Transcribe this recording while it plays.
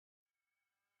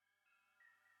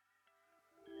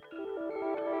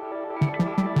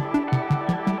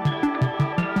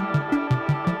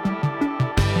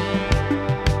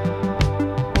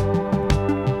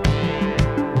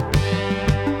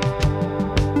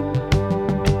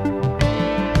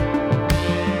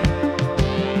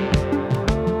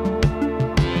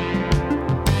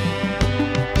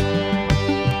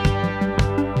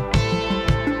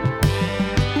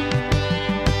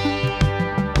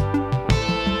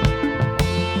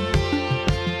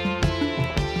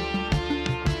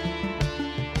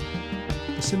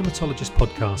Cinematologist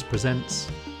podcast presents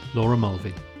Laura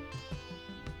Mulvey.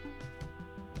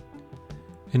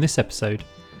 In this episode,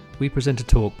 we present a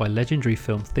talk by legendary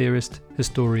film theorist,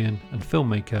 historian and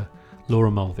filmmaker Laura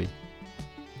Mulvey,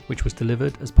 which was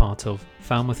delivered as part of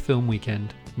Falmouth Film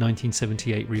Weekend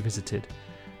 1978 Revisited,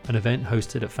 an event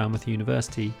hosted at Falmouth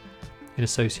University in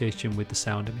association with the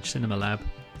Sound Image Cinema Lab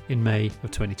in May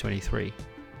of 2023.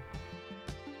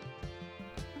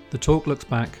 The talk looks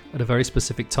back at a very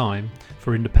specific time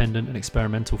for independent and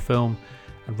experimental film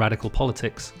and radical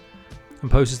politics, and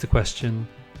poses the question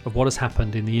of what has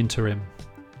happened in the interim,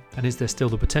 and is there still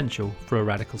the potential for a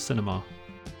radical cinema?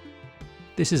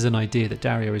 This is an idea that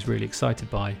Dario is really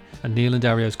excited by, and Neil and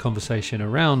Dario's conversation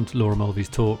around Laura Mulvey's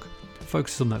talk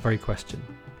focuses on that very question.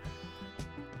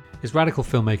 Is radical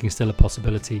filmmaking still a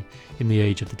possibility in the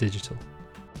age of the digital?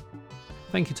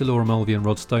 Thank you to Laura Mulvey and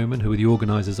Rod Stoneman, who are the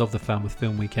organisers of the Falmouth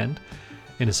Film Weekend,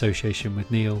 in association with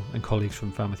Neil and colleagues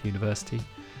from Falmouth University,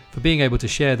 for being able to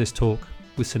share this talk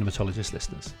with cinematologist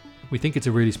listeners. We think it's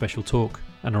a really special talk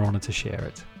and are honoured to share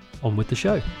it. On with the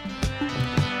show.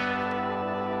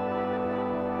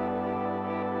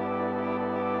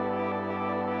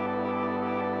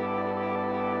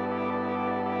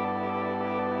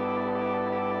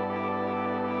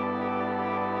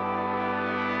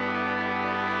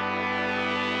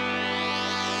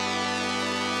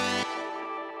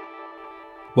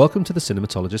 Welcome to the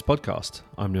Cinematologist podcast.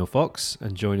 I'm Neil Fox,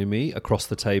 and joining me across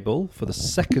the table for the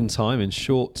second time in a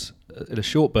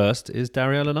short burst is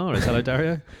Dario Linares. Hello,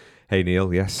 Dario. Hey,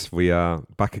 Neil. Yes, we are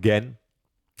back again.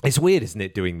 It's weird, isn't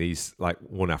it, doing these like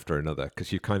one after another,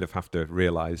 because you kind of have to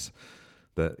realise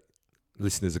that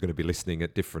listeners are going to be listening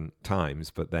at different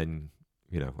times, but then,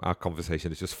 you know, our conversation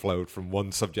has just flowed from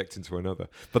one subject into another.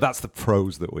 But that's the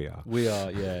pros that we are. We are,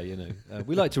 yeah. You know,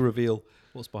 we like to reveal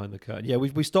what's behind the curtain. Yeah,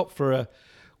 we stopped for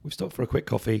a quick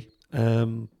coffee,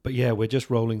 but yeah, we're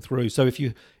just rolling through. So if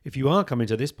you are coming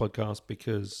to this podcast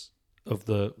because of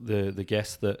the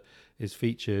guest that is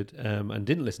featured and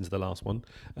didn't listen to the last one,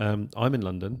 I'm in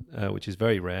London, which is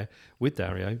very rare, with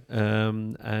Dario,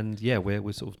 and yeah,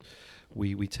 we're sort of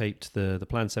we taped the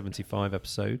Plan 75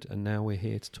 episode, and now we're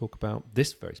here to talk about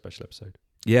this very special episode.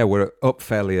 Yeah, we're up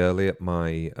fairly early at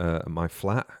my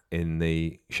flat in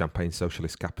the Champagne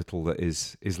socialist capital that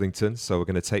is Islington. So we're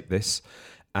going to tape this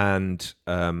and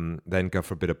then go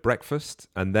for a bit of breakfast.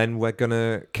 And then we're going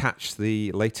to catch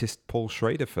the latest Paul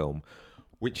Schrader film,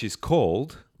 which is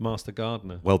called Master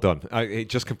Gardener. Well done. It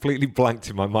just completely blanked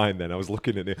in my mind then. I was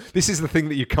looking at it. This is the thing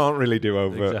that you can't really do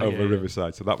over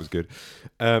Riverside. So that was good.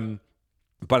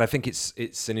 But I think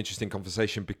it's an interesting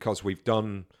conversation because we've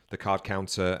done the Card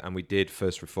Counter and we did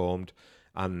First Reformed,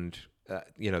 and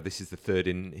this is the third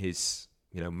in his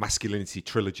masculinity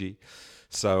trilogy.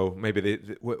 So maybe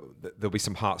there'll be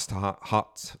some heart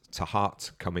to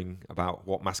heart coming about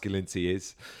what masculinity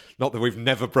is. Not that we've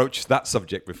never broached that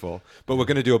subject before, but we're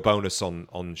going to do a bonus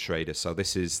on Schrader. So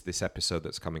this episode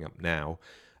that's coming up now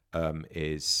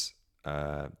is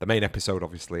the main episode,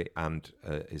 obviously, and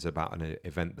is about an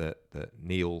event that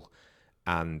Neil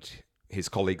and his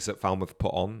colleagues at Falmouth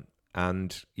put on.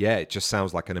 And yeah, it just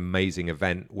sounds like an amazing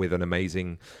event with an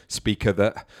amazing speaker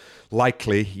that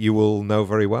likely you will know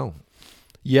very well.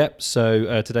 Yep,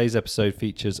 so today's episode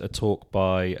features a talk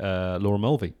by Laura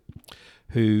Mulvey,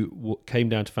 who came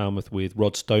down to Falmouth with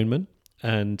Rod Stoneman,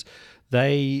 and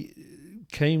they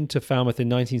came to Falmouth in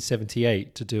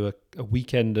 1978 to do a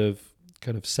weekend of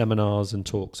kind of seminars and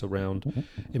talks around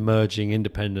emerging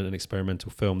independent and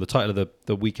experimental film. The title of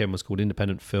the weekend was called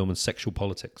Independent Film and Sexual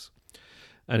Politics.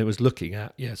 And it was looking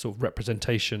at, sort of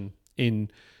representation in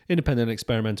independent and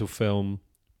experimental film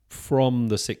from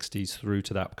the 60s through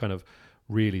to that kind of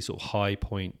really sort of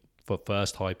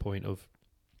first high point of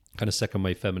kind of second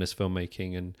wave feminist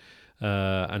filmmaking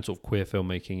and sort of queer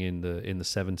filmmaking in the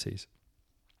 70s.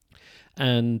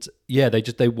 And yeah,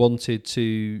 they wanted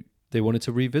to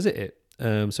revisit it.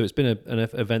 So it's been an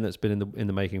event that's been in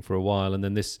the making for a while, and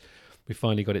then we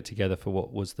finally got it together for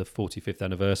what was the 45th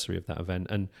anniversary of that event,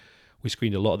 and we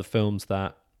screened a lot of the films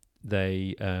that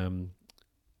they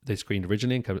screened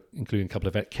originally, including a couple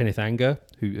of Kenneth Anger,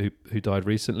 who died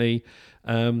recently,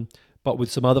 but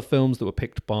with some other films that were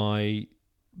picked by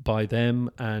them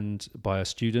and by a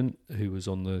student who was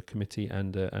on the committee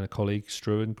and a colleague,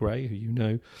 Struan Gray, who you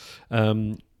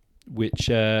know. Which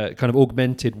kind of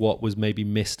augmented what was maybe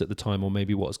missed at the time, or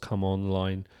maybe what has come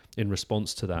online in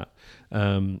response to that,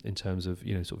 in terms of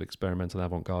sort of experimental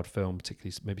avant-garde film,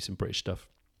 particularly maybe some British stuff.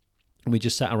 And we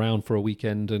just sat around for a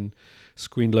weekend and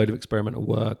screened a load of experimental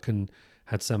work and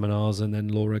had seminars, and then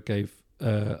Laura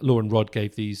and Rod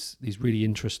gave these really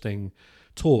interesting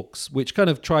talks, which kind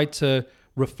of tried to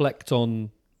reflect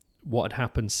on what had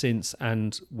happened since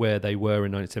and where they were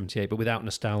in 1978, but without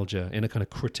nostalgia, in a kind of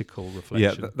critical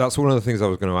reflection. Yeah, that's one of the things I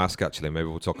was going to ask, actually. Maybe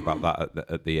we'll talk about that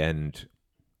at the end.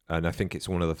 And I think it's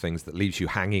one of the things that leaves you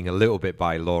hanging a little bit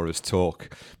by Laura's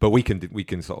talk. But we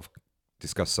can sort of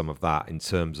discuss some of that in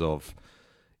terms of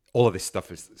all of this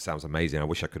stuff. Sounds amazing. I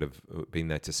wish I could have been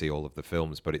there to see all of the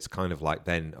films, but it's kind of like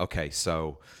then, okay,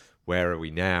 so where are we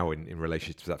now in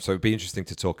relation to that? So it'd be interesting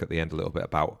to talk at the end a little bit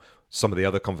about some of the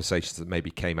other conversations that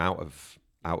maybe came out of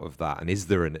that. And is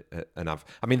there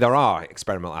there are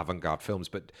experimental avant-garde films,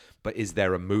 but is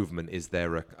there a movement? Is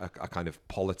there a kind of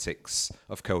politics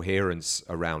of coherence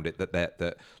around it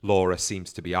that Laura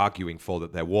seems to be arguing for,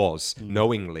 that there was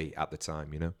knowingly at the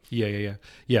time, you know?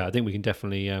 Yeah. I think we can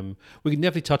definitely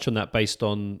touch on that based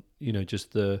on, you know,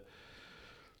 just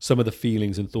some of the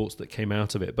feelings and thoughts that came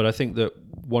out of it. But I think that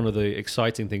one of the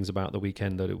exciting things about the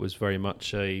weekend, that it was very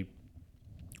much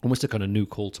almost a kind of new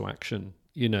call to action.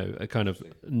 You know, a kind of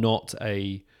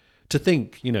to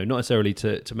think, you know, not necessarily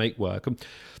to make work.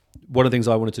 One of the things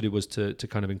I wanted to do was to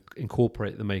kind of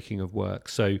incorporate the making of work.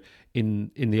 So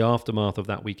in the aftermath of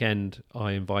that weekend,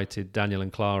 I invited Daniel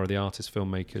and Clara, the artist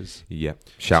filmmakers. Yeah,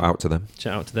 shout out to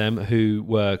them, who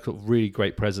were really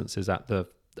great presences at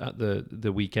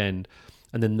the weekend,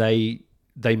 and then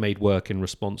they made work in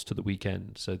response to the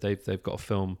weekend. So they've got a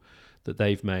film that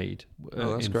they've made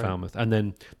in great. Falmouth. And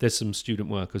then there's some student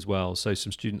work as well. So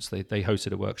some students, they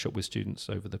hosted a workshop with students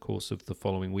over the course of the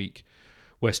following week,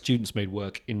 where students made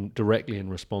work directly in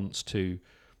response to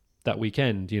that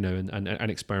weekend, you know, and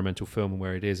experimental film and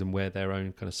where it is and where their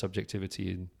own kind of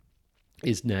subjectivity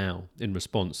is now in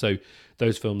response. So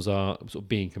those films are sort of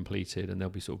being completed and they'll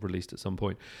be sort of released at some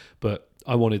point. But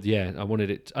I wanted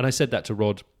it. And I said that to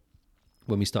Rod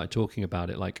when we started talking about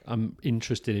it, like, I'm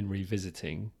interested in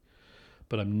revisiting,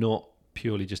 but I'm not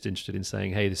purely just interested in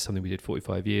saying, hey, this is something we did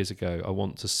 45 years ago. I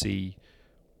want to see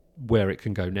where it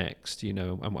can go next, you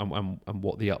know, and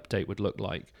what the update would look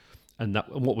like. And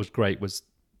what was great was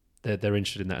they're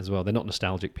interested in that as well. They're not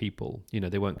nostalgic people. You know,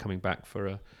 they weren't coming back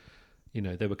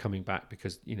they were coming back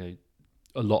because, you know,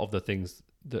 a lot of the things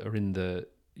that are in the,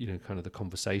 you know, kind of the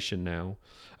conversation now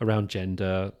around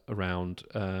gender, around,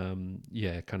 kind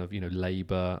of, you know,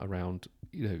 labor, around,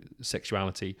 you know,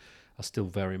 sexuality, are still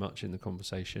very much in the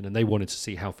conversation, and they wanted to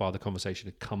see how far the conversation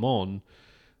had come on,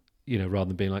 you know, rather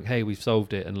than being like, hey, we've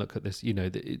solved it and look at this, you know.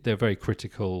 They're very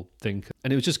critical thinkers,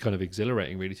 and it was just kind of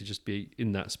exhilarating really to just be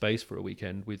in that space for a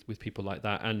weekend with people like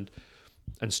that, and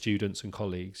students and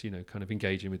colleagues, you know, kind of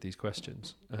engaging with these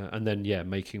questions, and then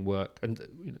making work and,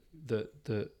 you know,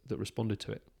 that responded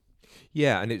to it.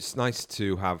 Yeah, and it's nice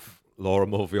to have Laura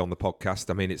Mulvey on the podcast.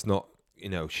 I mean, it's not, you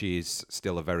know, she is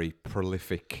still a very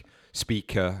prolific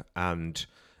speaker and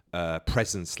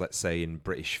presence, let's say, in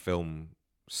British film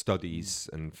studies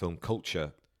and film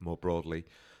culture more broadly.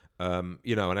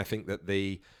 You know, and I think that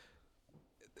the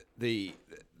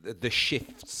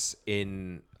shifts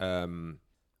in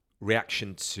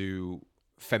reaction to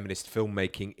feminist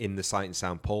filmmaking in the Sight and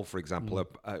Sound poll, for example,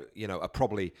 are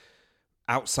probably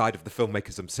outside of the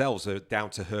filmmakers themselves, are down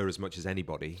to her as much as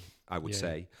anybody, I would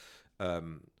say.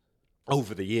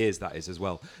 Over the years, that is, as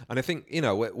well. And I think, you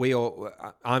know,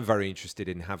 I'm very interested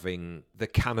in having the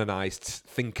canonized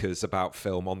thinkers about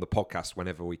film on the podcast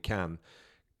whenever we can,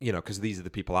 you know, because these are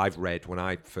the people I've read when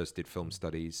I first did film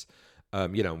studies.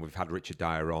 You know, and we've had Richard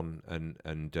Dyer on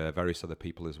and various other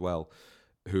people as well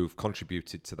who've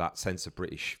contributed to that sense of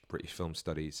British film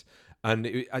studies.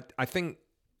 And I think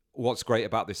what's great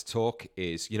about this talk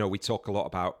is, you know, we talk a lot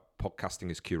about podcasting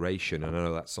as curation, and I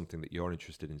know that's something that you're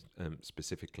interested in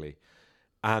specifically.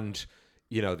 And,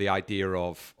 you know, the idea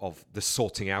of the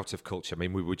sorting out of culture. I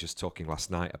mean, we were just talking last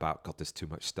night about, God, there's too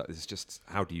much stuff. It's just,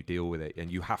 how do you deal with it?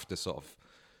 And you have to sort of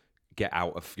get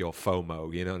out of your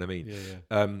FOMO, you know what I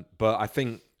mean? But I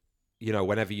think, you know,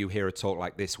 whenever you hear a talk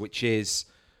like this, which is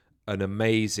an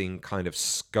amazing kind of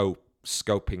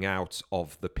scoping out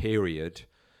of the period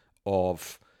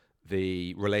of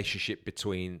the relationship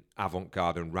between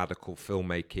avant-garde and radical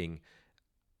filmmaking,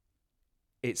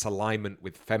 its alignment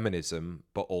with feminism,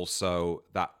 but also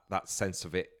that sense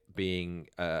of it being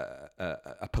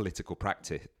a political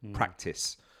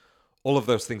practice. All of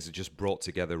those things are just brought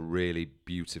together really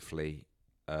beautifully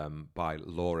by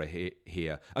Laura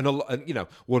here. And you know,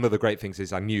 one of the great things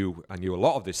is I knew a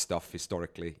lot of this stuff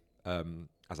historically,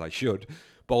 as I should,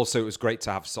 but also it was great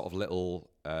to have sort of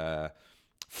little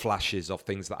flashes of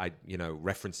things that I, you know,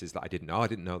 references that I didn't know. I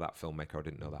didn't know that filmmaker, I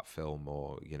didn't know that film,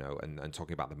 or, you know, and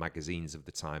talking about the magazines of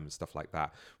the time and stuff like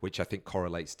that, which I think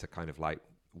correlates to kind of like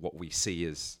what we see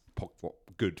as what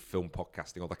good film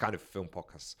podcasting, or the kind of film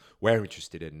podcasts we're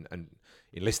interested in and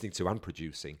in listening to and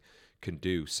producing, can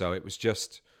do. So it was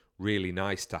just really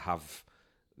nice to have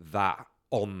that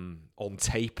on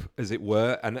tape, as it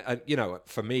were. And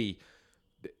for me,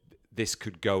 this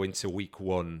could go into week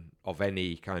one of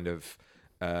any kind of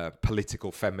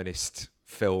political feminist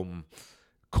film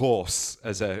course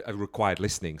as a required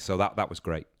listening. So that was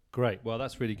great. Great. Well,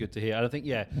 that's really good to hear. And I think,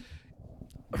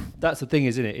 that's the thing,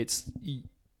 isn't it? It's,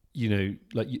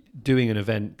 like doing an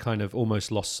event kind of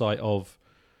almost lost sight of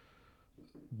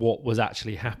what was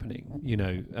actually happening,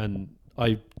 and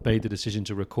I made the decision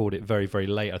to record it very, very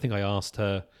late. I think I asked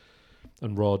her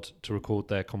and Rod to record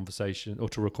their conversation or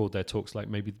to record their talks, like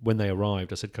maybe when they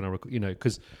arrived. I said, can I record,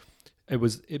 because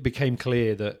it became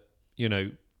clear that,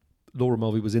 Laura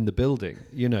Mulvey was in the building,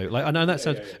 like, and that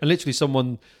sounds, and literally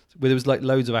someone where there was like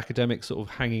loads of academics sort of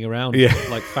hanging around,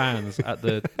 like fans at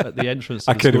the entrance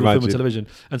to the School of Film and Television,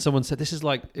 and someone said, "This is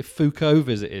like if Foucault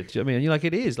visited." Do you know what I mean? And you're like,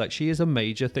 it is, like, she is a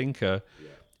major thinker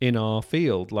in our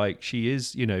field. Like, she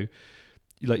is,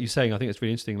 like you're saying, I think it's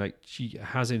really interesting. Like, she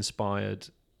has inspired,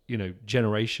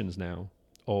 generations now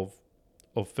of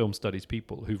film studies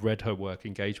people who've read her work,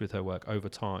 engaged with her work over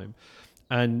time.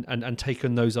 And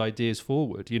taken those ideas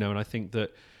forward, and I think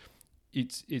that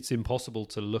it's impossible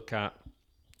to look at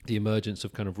the emergence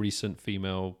of kind of recent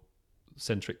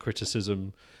female-centric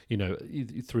criticism,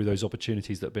 through those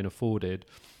opportunities that have been afforded,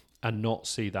 and not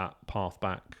see that path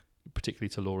back, particularly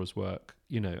to Laura's work,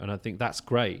 And I think that's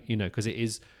great, because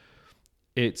it's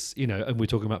and we're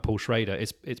talking about Paul Schrader.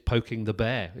 It's poking the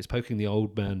bear. It's poking the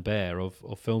old man bear of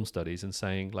film studies and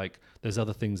saying, like, there's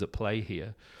other things at play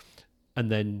here. And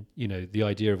then, the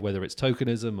idea of whether it's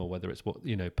tokenism or whether it's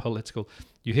political,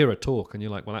 you hear her talk and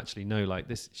you're like, well, actually, no, like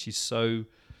this, she's so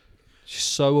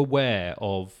aware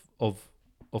of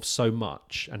so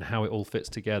much and how it all fits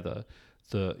together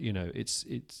that,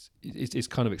 it's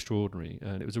kind of extraordinary.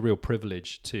 And it was a real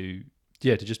privilege to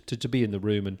be in the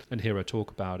room and hear her talk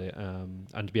about it,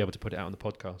 and to be able to put it out on the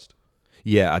podcast.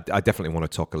 Yeah, I definitely want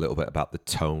to talk a little bit about the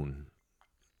tone,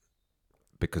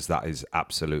 because that is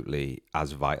absolutely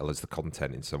as vital as the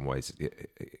content in some ways.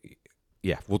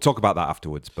 Yeah, we'll talk about that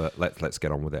afterwards, but let's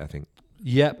get on with it, I think.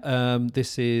 Yep,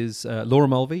 this is Laura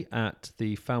Mulvey at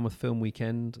the Falmouth Film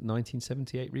Weekend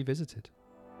 1978 Revisited.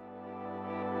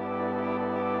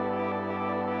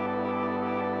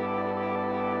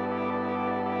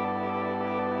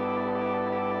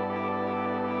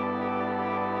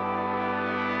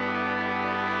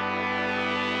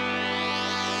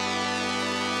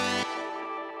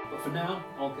 For now,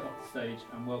 I'll get off the stage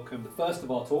and welcome the first of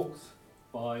our talks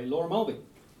by Laura Mulvey.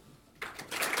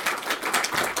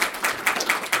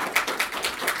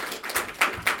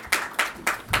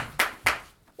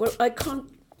 Well, I can't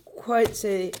quite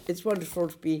say it's wonderful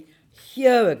to be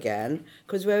here again,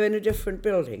 because we're in a different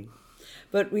building.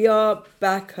 But we are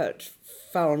back at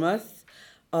Falmouth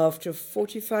after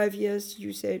 45 years, did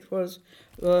you say it was,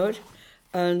 Rod?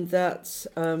 And that's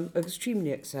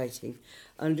extremely exciting.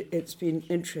 And it's been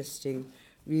interesting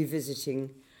revisiting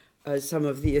some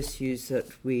of the issues that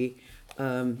we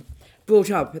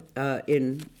brought up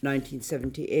in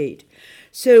 1978.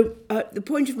 So the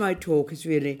point of my talk is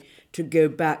really to go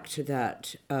back to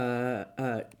that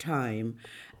time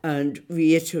and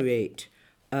reiterate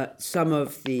some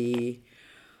of the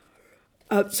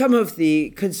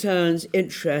concerns,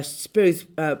 interests, both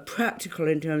practical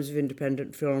in terms of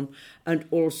independent film and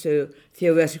also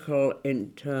theoretical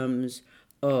in terms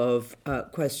of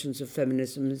questions of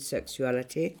feminism and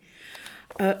sexuality.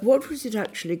 What was it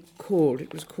actually called?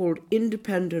 It was called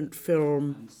Independent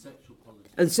Film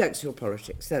and Sexual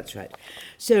Politics, that's right.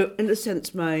 So, in a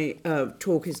sense, my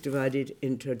talk is divided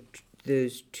into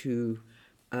those two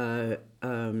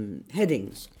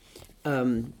headings.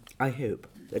 I hope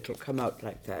it'll come out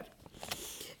like that.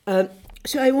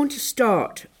 So I want to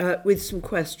start with some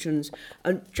questions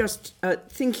and just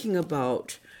thinking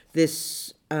about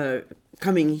this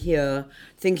coming here,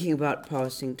 thinking about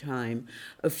passing time,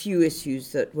 a few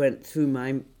issues that went through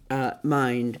my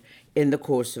mind in the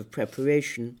course of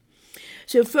preparation.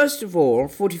 So first of all,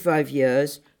 45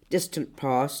 years, distant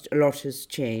past, a lot has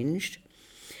changed.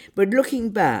 But looking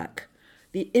back,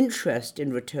 the interest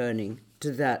in returning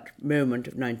to that moment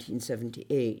of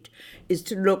 1978 is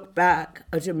to look back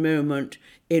at a moment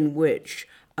in which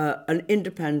an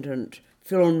independent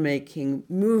filmmaking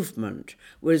movement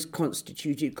was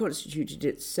constituted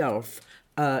itself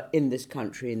in this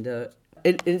country,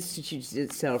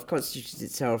 constituted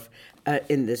itself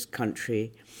in this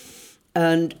country.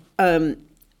 And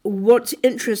what's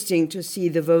interesting to see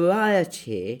the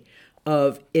variety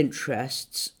of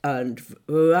interests and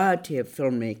variety of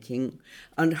filmmaking,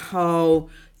 and how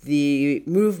the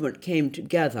movement came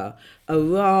together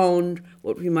around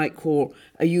what we might call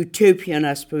a utopian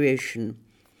aspiration,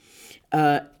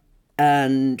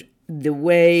 and the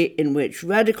way in which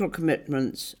radical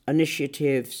commitments,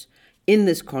 initiatives in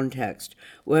this context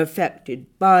were affected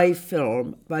by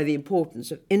film, by the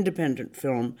importance of independent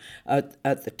film at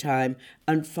the time,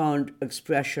 and found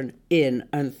expression in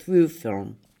and through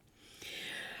film.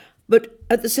 But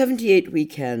at the 78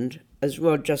 weekend, as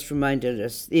Rod just reminded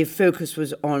us, the focus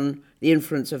was on the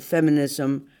influence of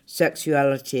feminism,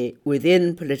 sexuality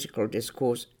within political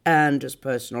discourse and as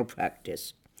personal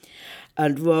practice.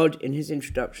 And Rod, in his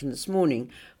introduction this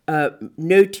morning,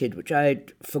 noted, which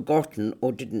I'd forgotten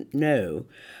or didn't know,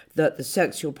 that the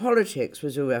sexual politics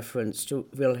was a reference to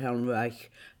Wilhelm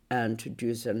Reich and to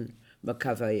Dusan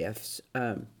Makavayev's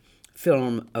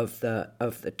film of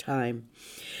the time.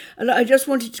 And I just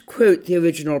wanted to quote the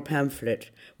original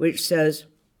pamphlet, which says,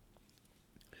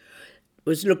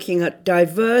 was looking at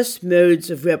diverse modes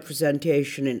of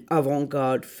representation in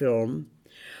avant-garde film,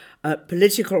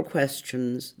 political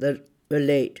questions that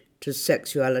relate to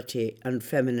sexuality and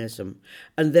feminism.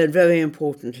 And then very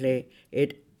importantly,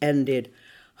 it ended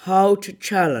how to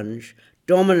challenge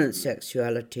dominant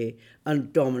sexuality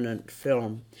and dominant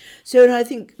film. So and I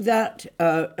think that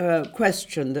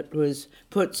question that was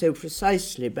put so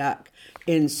precisely back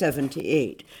in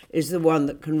 78 is the one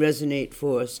that can resonate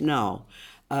for us now,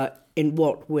 in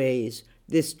what ways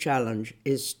this challenge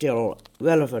is still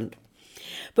relevant.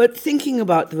 But thinking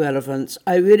about the relevance,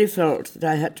 I really felt that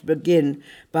I had to begin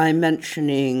by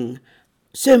mentioning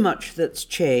so much that's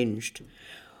changed.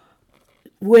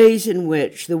 Ways in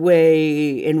which, the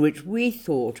way in which we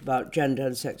thought about gender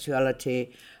and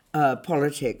sexuality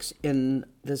politics in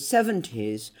the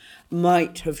 70s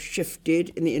might have shifted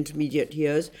in the intermediate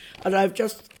years. And I've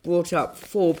just brought up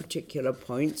 4 particular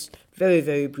points, very,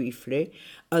 very briefly,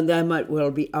 and there might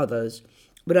well be others.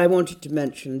 But I wanted to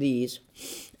mention these.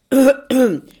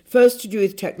 First, to do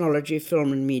with technology,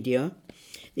 film and media,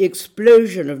 the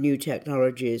explosion of new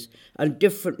technologies and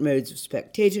different modes of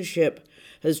spectatorship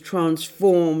has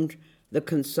transformed the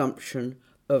consumption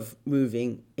of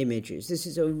moving images. This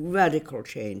is a radical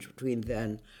change between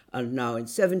then and now. In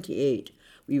 78,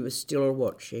 we were still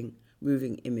watching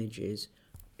moving images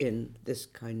in this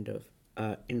kind of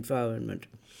environment.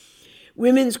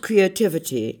 Women's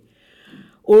creativity,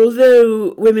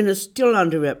 although women are still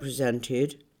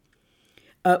underrepresented,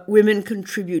 women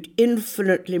contribute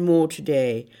infinitely more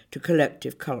today to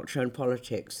collective culture and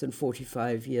politics than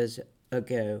 45 years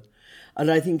ago.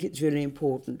 And I think it's really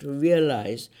important to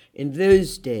realize in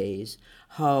those days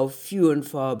how few and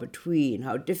far between,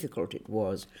 how difficult it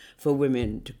was for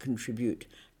women to contribute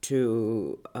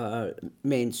to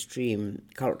mainstream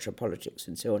culture, politics,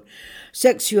 and so on.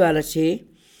 Sexuality,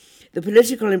 the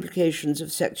political implications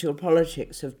of sexual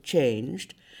politics have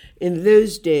changed. In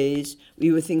those days,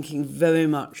 we were thinking very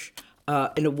much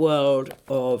in a world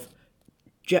of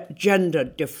gender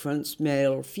difference,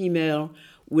 male, female,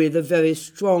 with a very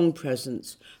strong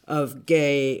presence of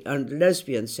gay and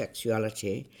lesbian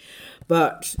sexuality.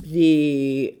 But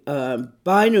the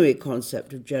binary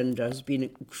concept of gender has been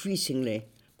increasingly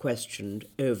questioned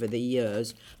over the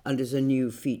years and is a new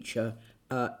feature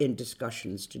in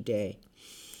discussions today.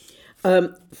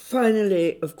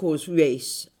 Finally, of course,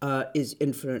 race is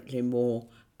infinitely more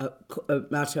a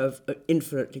matter of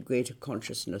infinitely greater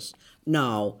consciousness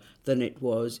now than it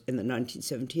was in the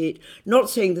 1978.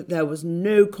 Not saying that there was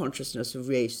no consciousness of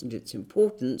race and its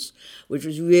importance, which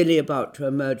was really about to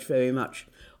emerge very much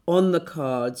on the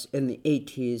cards in the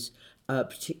 80s,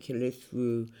 particularly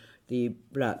through the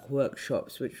black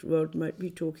workshops, which Rod might be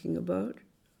talking about.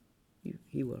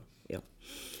 He will, yeah.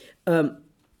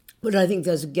 But I think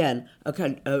there's, again,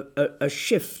 a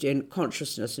shift in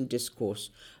consciousness and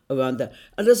discourse around that.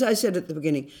 And as I said at the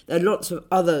beginning, there are lots of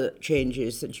other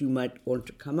changes that you might want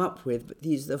to come up with, but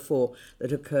these are the 4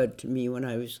 that occurred to me when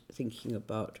I was thinking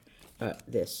about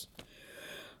this.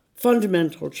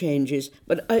 Fundamental changes,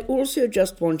 but I also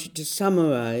just wanted to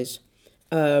summarize,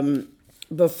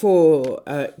 before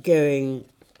going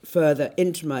further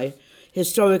into my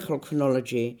historical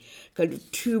chronology, kind of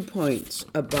 2 points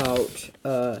about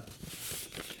the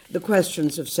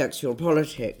questions of sexual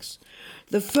politics.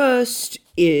 The first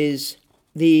is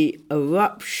the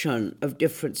eruption of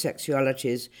different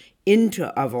sexualities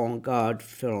into avant-garde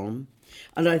film,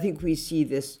 and I think we see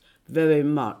this very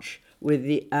much with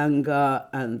the Anga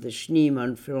and the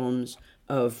Schneemann films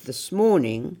of this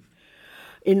morning,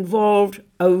 involved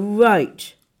a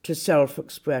right to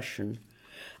self-expression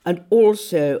and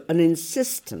also an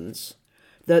insistence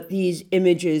that these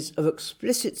images of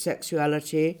explicit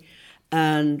sexuality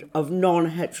and of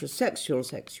non-heterosexual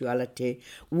sexuality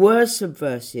were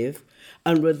subversive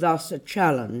and were thus a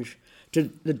challenge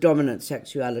to the dominant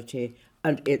sexuality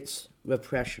and its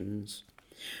repressions.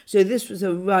 So this was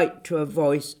a right to a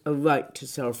voice, a right to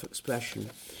self-expression.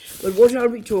 But what I'll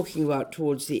be talking about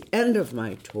towards the end of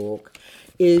my talk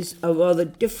is a rather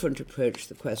different approach to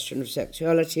the question of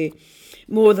sexuality,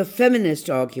 more the feminist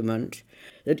argument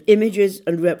that images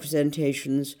and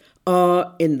representations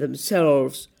are in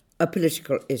themselves a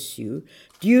political issue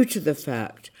due to the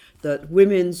fact that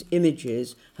women's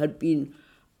images had been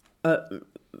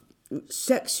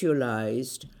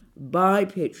sexualized by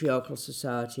patriarchal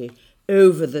society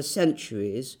over the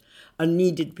centuries and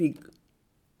needed to be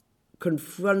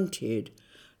confronted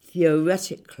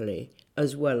theoretically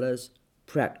as well as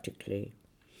practically.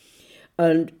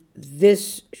 And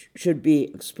this should be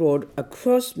explored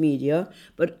across media,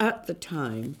 but at the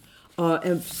time, our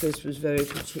emphasis was very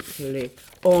particularly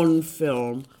on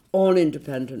film, on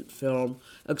independent film,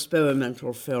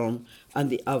 experimental film, and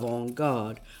the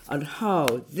avant-garde, and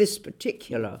how this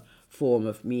particular form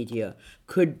of media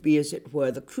could be, as it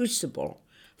were, the crucible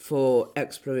for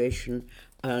exploration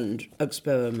and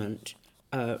experiment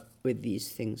with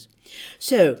these things.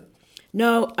 So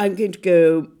now I'm going to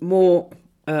go more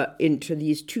into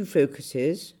these two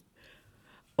focuses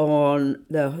on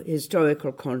the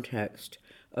historical context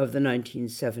of the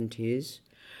 1970s,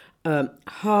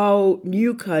 how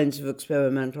new kinds of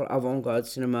experimental avant-garde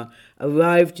cinema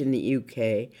arrived in the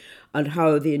UK, and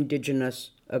how the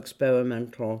indigenous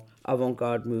experimental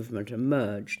avant-garde movement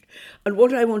emerged. And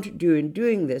what I want to do in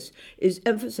doing this is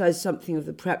emphasize something of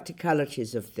the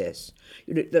practicalities of this,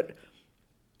 that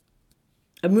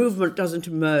a movement doesn't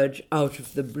emerge out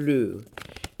of the blue.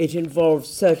 It involves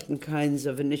certain kinds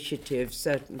of initiatives,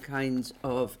 certain kinds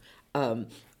of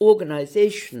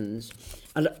organizations,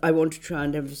 and I want to try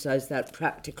and emphasize that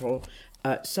practical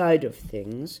side of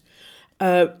things,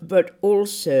 but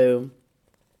also,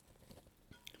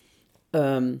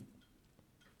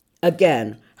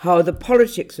 again, how the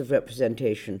politics of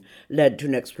representation led to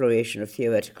an exploration of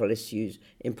theoretical issues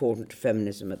important to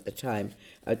feminism at the time,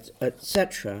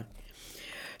 etc.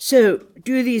 So,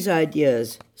 do these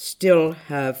ideas still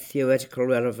have theoretical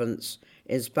relevance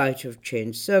in spite of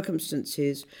changed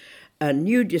circumstances and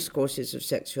new discourses of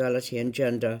sexuality and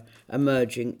gender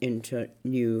emerging into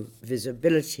new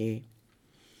visibility?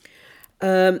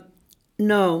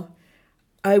 Now,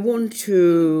 I want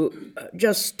to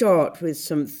just start with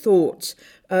some thoughts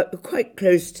quite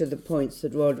close to the points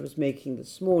that Rod was making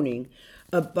this morning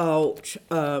about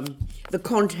the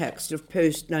context of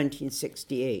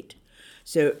post-1968.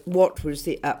 So what was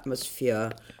the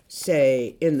atmosphere,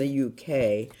 say, in the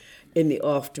UK in the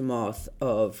aftermath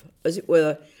of, as it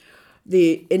were,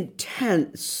 the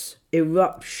intense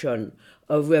eruption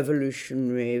of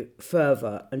revolutionary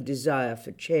fervour and desire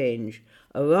for change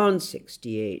around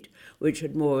 68, which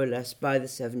had more or less, by the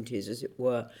 70s, as it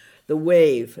were, the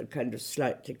wave had kind of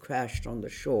slightly crashed on the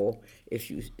shore,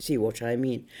 if you see what I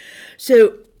mean.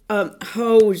 So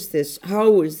how was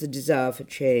the desire for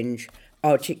change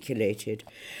articulated?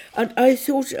 And I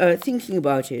thought, thinking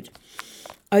about it,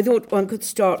 I thought one could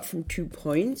start from 2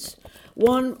 points.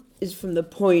 One is from the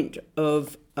point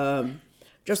of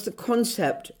just the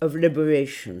concept of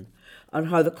liberation, and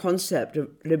how the concept of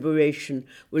liberation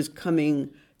was coming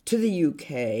to the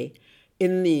UK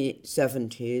in the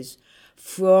 70s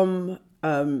from,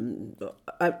 I'm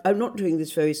not doing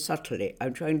this very subtly,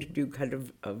 I'm trying to do kind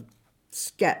of a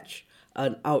sketch,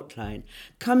 an outline,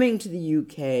 coming to the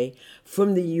UK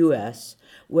from the US,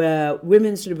 where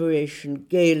women's liberation,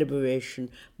 gay liberation,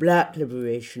 black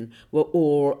liberation were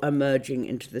all emerging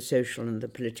into the social and the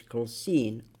political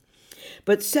scene.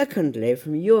 But secondly,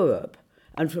 from Europe,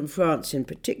 and from France in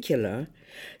particular,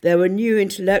 there were new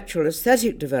intellectual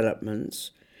aesthetic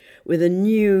developments with a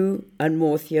new and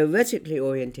more theoretically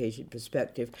orientated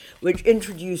perspective, which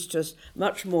introduced us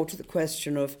much more to the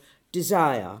question of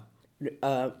desire,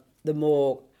 the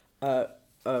more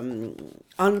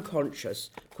unconscious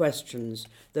questions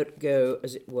that go,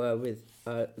 as it were, with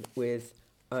the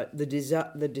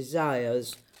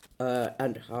desires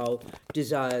and how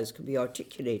desires can be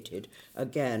articulated,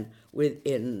 again,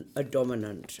 within a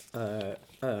dominant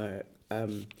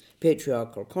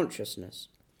patriarchal consciousness.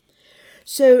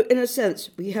 So, in a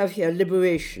sense, we have here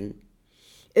liberation,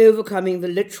 overcoming the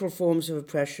literal forms of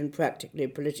oppression practically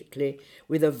and politically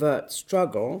with overt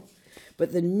struggle,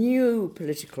 but the new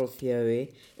political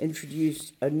theory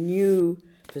introduced a new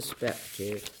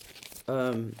perspective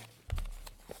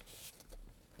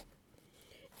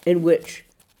in which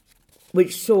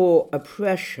saw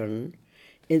oppression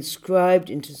inscribed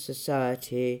into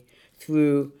society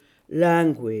through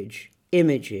language,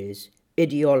 images,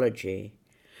 ideology.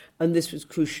 And this was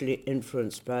crucially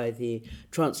influenced by the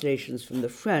translations from the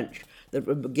French that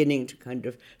were beginning to kind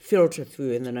of filter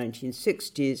through in the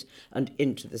 1960s and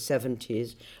into the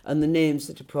 70s, and the names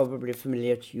that are probably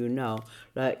familiar to you now,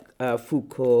 like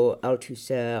Foucault,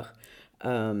 Althusser,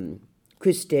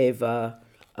 Kristeva,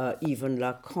 even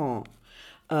Lacan.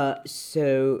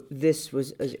 So this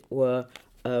was, as it were,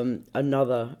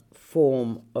 another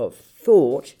form of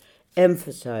thought,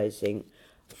 emphasizing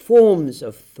forms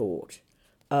of thought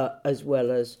as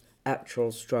well as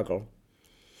actual struggle.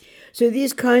 So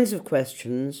these kinds of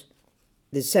questions,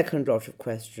 the second lot of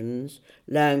questions,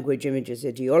 language, images,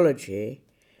 ideology,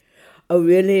 are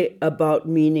really about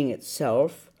meaning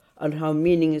itself and how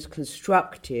meaning is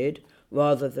constructed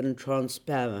rather than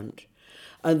transparent.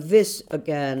 And this,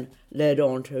 again, led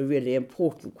on to really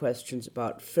important questions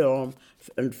about film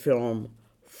and film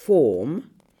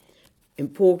form,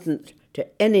 important to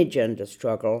any gender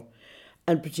struggle,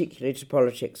 and particularly to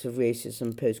politics of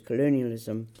racism,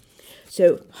 post-colonialism.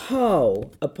 So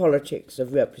how a politics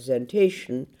of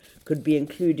representation could be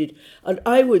included, and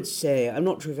I would say, I'm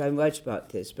not sure if I'm right about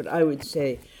this, but I would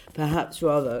say perhaps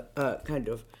rather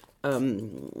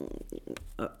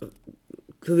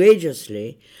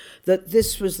courageously, that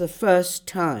this was the first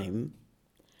time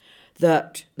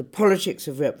that the politics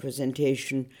of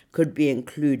representation could be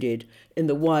included in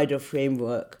the wider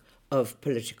framework of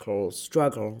political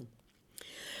struggle.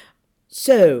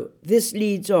 So this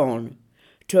leads on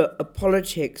to a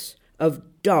politics of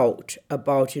doubt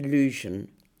about illusion,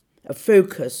 a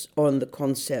focus on the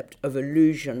concept of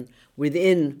illusion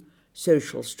within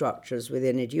social structures,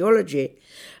 within ideology,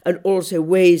 and also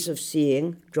ways of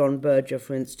seeing, John Berger,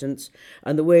 for instance,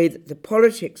 and the way that the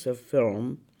politics of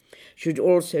film should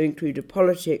also include a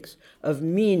politics of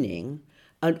meaning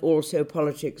and also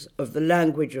politics of the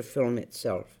language of film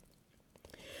itself.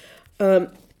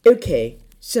 Okay,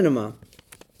 cinema.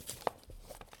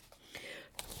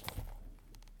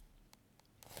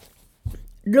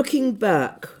 Looking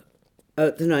back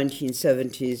at the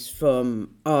 1970s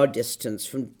from our distance,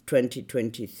 from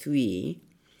 2023,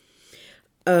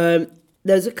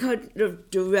 there's a kind of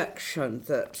direction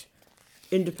that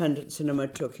independent cinema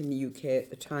took in the UK at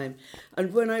the time.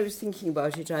 And when I was thinking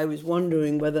about it, I was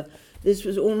wondering whether this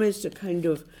was almost a kind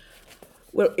of,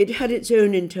 well, it had its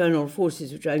own internal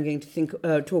forces, which I'm going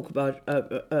to talk about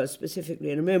specifically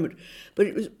in a moment, but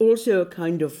it was also a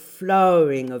kind of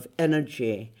flowering of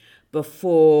energy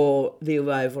before the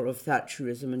arrival of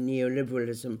Thatcherism and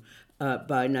neoliberalism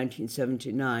by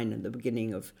 1979 and the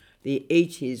beginning of the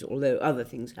 80s, although other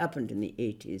things happened in the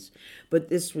 80s. But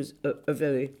this was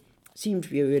seemed to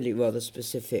be a really rather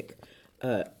specific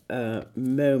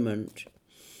moment.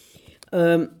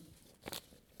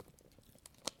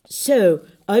 So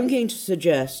I'm going to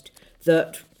suggest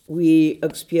that we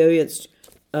experienced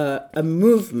a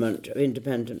movement of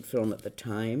independent film at the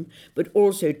time, but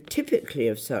also typically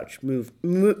of such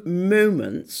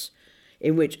moments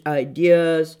in which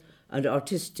ideas and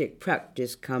artistic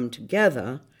practice come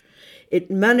together.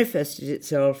 It manifested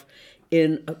itself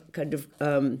in a kind of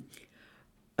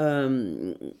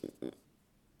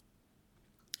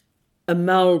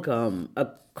amalgam,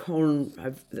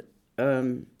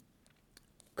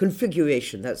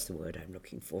 configuration, that's the word I'm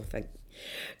looking for, thank you.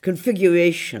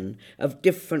 Configuration of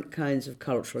different kinds of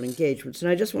cultural engagements. And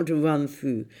I just want to run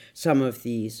through some of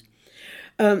these.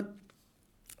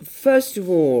 First of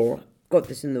all, got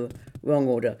this in the wrong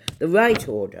order. The right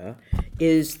order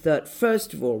is that,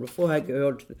 first of all, before I go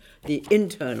on to the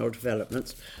internal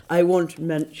developments, I want to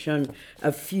mention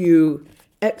a few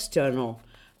external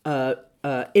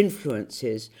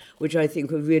influences which I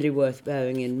think are really worth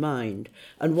bearing in mind,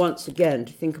 and once again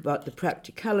to think about the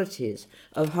practicalities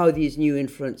of how these new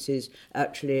influences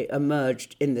actually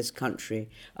emerged in this country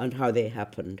and how they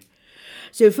happened.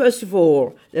 So first of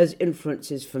all, there's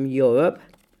influences from Europe.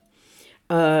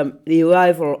 The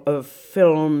arrival of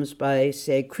films by,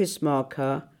 say, Chris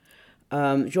Marker,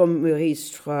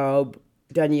 Jean-Maurice Straub,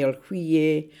 Daniel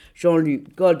Huillet,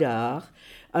 Jean-Luc Godard,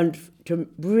 and to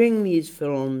bring these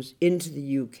films into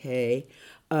the UK,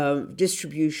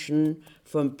 distribution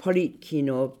from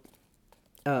Politkino,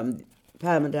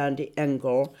 Parmadandy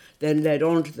Engel, then led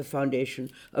on to the foundation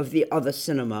of the Other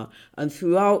Cinema. And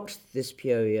throughout this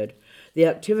period, the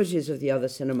activities of the Other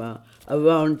Cinema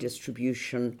around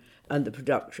distribution and the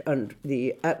production and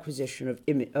the acquisition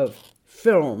of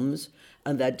films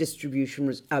and their distribution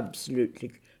was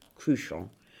absolutely crucial.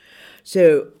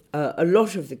 So a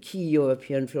lot of the key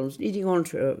European films, leading on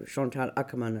to Chantal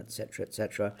Akerman,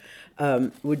 etc.,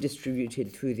 were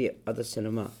distributed through the Other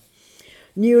Cinema.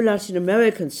 New Latin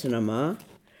American cinema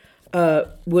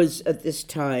was at this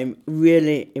time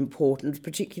really important,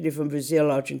 particularly from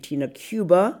Brazil, Argentina,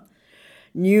 Cuba.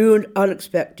 New and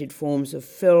unexpected forms of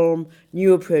film,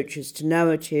 new approaches to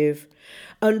narrative.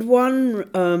 And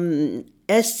one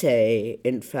essay,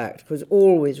 in fact, because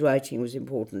always writing was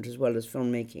important as well as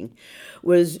filmmaking,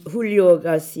 was Julio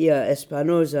Garcia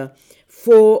Espinosa,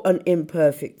 For an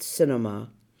Imperfect Cinema,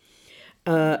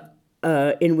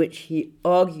 in which he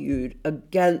argued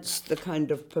against the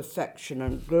kind of perfection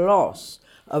and gloss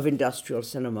of industrial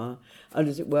cinema, and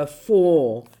as it were,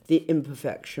 for the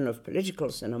imperfection of political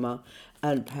cinema,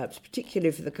 and perhaps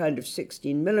particularly for the kind of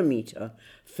 16mm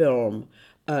film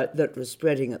that was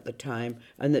spreading at the time,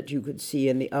 and that you could see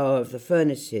in The Hour of the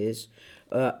Furnaces,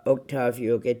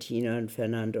 Octavio Gettina and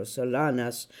Fernando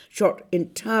Solanas, shot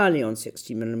entirely on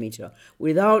 16mm,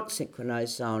 without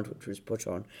synchronized sound, which was put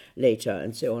on later,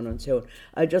 and so on and so on.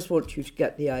 I just want you to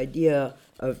get the idea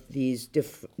of these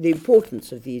the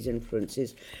importance of these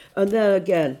influences. And then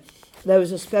again, there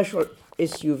was a special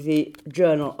issue of the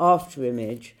journal After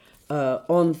Image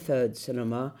on Third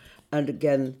Cinema, and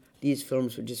again, these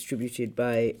films were distributed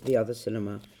by the other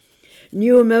cinema.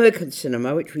 New American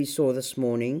cinema, which we saw this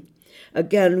morning,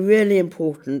 again, really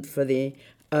important for the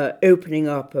opening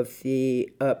up of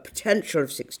the potential of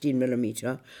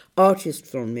 16mm artist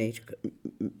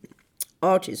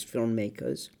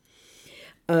filmmakers.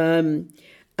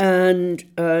 And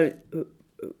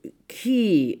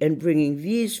key in bringing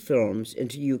these films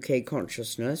into UK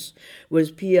consciousness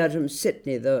was P. Adam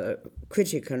Sidney, the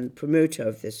critic and promoter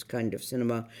of this kind of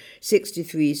cinema,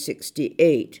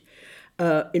 63-68,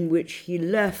 in which he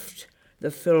left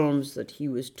the films that he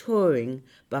was touring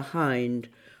behind,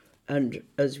 and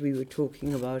as we were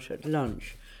talking about at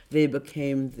lunch, they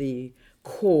became the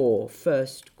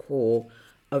first core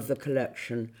of the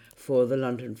collection for the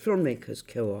London Filmmakers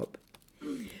Co-op.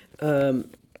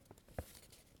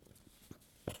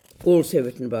 Also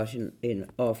written about in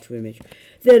After Image.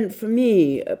 Then for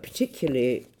me,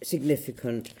 particularly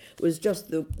significant was just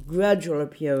the gradual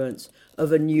appearance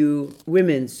of a new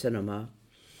women's cinema.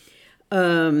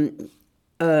 Films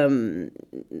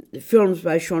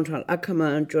by Chantal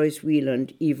Ackermann and Joyce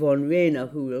Wieland, Yvonne Rayner,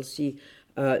 who we'll see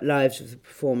Lives of the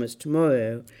Performers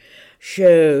tomorrow,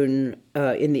 shown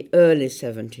in the early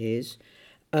 70s.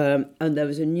 And there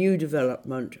was a new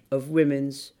development of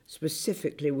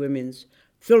specifically women's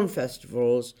film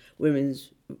festivals,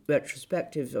 women's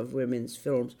retrospectives of women's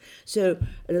films. So,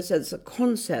 in a sense, the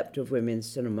concept of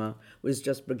women's cinema was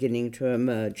just beginning to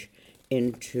emerge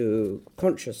into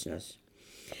consciousness.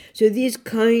 So these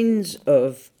kinds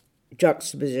of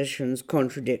juxtapositions,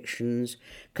 contradictions,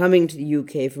 coming to the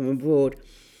UK from abroad,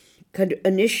 kind of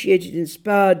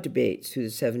inspired debates through the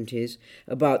 70s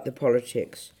about the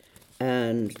politics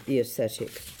and the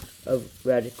aesthetic of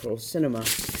radical cinema.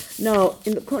 Now,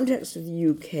 in the context of the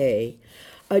UK,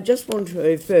 I just want to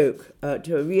reiterate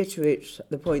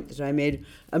the point that I made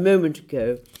a moment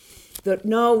ago, that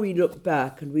now we look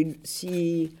back and we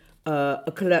see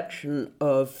a collection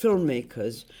of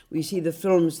filmmakers. We see the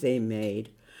films they made.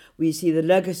 We see the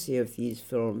legacy of these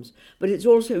films. But it's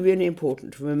also really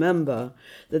important to remember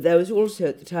that there was also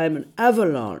at the time an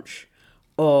avalanche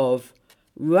of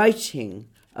writing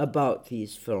about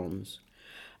these films.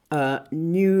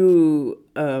 New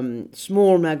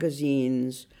small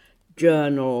magazines,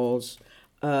 journals.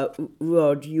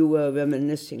 Rod, you were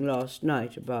reminiscing last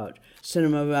night about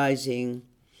Cinema Rising.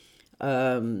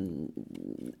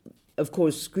 Of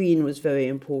course, Screen was very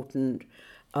important.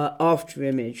 After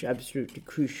Image, absolutely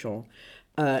crucial.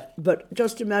 But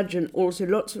just imagine also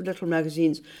lots of little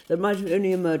magazines that might have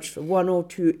only emerged for 1 or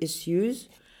 2 issues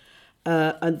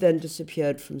and then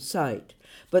disappeared from sight.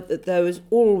 But that there was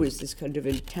always this kind of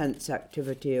intense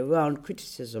activity around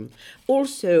criticism,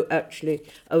 also actually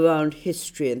around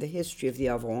history and the history of the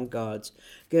avant-gardes,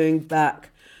 going back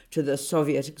to the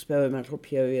Soviet experimental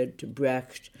period, to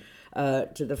Brecht,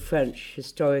 to the French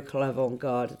historical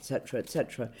avant-garde, etc.,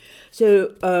 etc.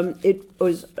 So it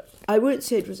was, I won't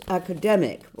say it was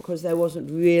academic, because there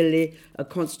wasn't really a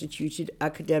constituted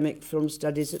academic film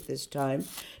studies at this time.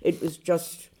 It was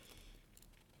just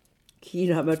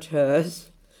keen amateurs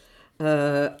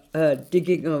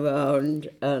digging around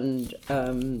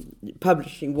and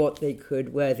publishing what they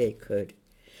could, where they could.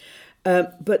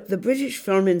 But the British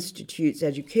Film Institute's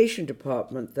education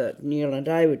department that Neil and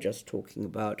I were just talking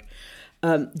about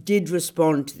did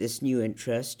respond to this new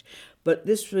interest, but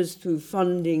this was through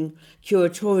funding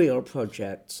curatorial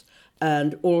projects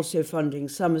and also funding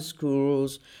summer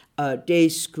schools, day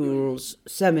schools,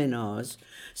 seminars.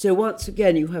 So once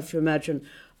again, you have to imagine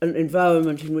an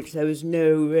environment in which there was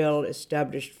no real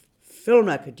established film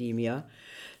academia,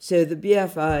 So the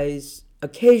BFI's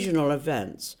occasional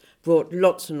events brought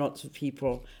lots and lots of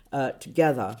people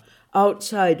together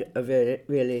outside of a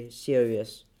really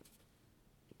serious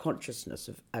consciousness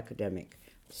of academic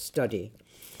study.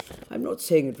 I'm not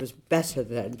saying it was better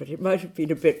then, but it might have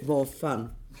been a bit more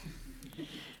fun.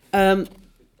 And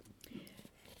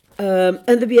the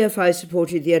BFI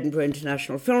supported the Edinburgh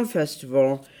International Film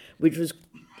Festival, which was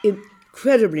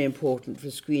incredibly important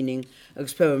for screening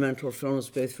experimental films,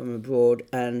 both from abroad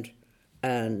and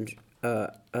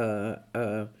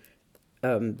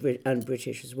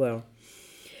British as well.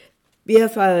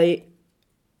 BFI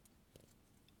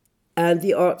and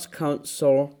the Arts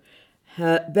Council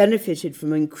benefited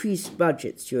from increased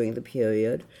budgets during the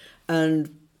period,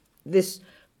 and this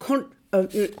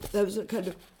there was a kind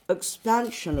of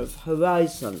expansion of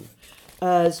horizon.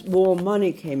 As more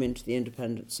money came into the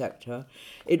independent sector,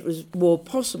 it was more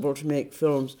possible to make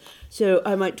films. So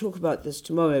I might talk about this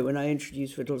tomorrow when I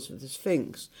introduce Riddles of the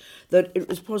Sphinx, that it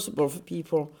was possible for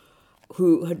people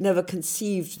who had never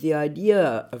conceived the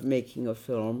idea of making a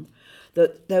film,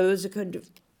 that there was a kind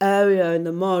of area in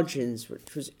the margins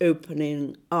which was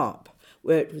opening up,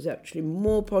 where it was actually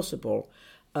more possible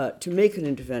to make an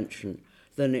intervention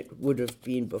than it would have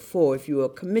been before. If you were a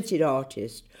committed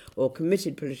artist or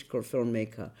committed political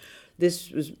filmmaker,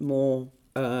 this was more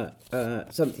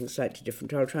something slightly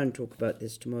different. I'll try and talk about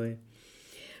this tomorrow.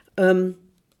 And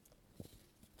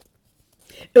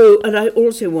I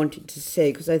also wanted to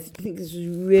say, because I think this is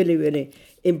really, really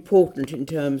important in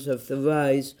terms of the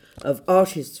rise of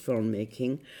artist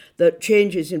filmmaking, that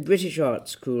changes in British art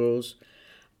schools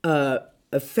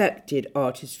affected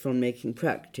artist filmmaking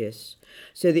practice.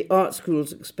 So the art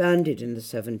schools expanded in the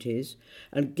 70s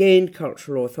and gained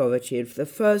cultural authority, and for the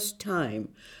first time,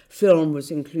 film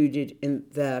was included in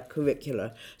their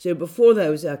curricula. So before there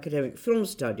was academic film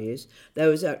studies, there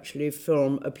was actually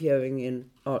film appearing in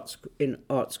art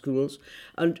schools.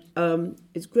 And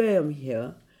it's Graham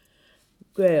here.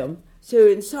 Graham. So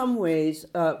in some ways,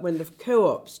 when the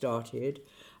co-op started,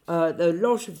 a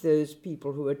lot of those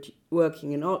people who were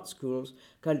working in art schools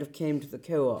kind of came to the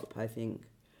co-op, I think.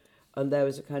 And there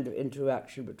was a kind of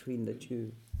interaction between the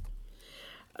two.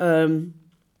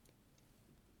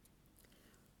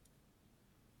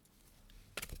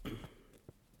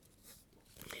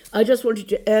 I just wanted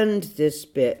to end this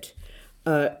bit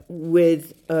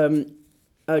with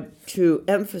to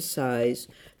emphasize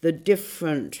the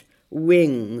different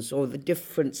wings or the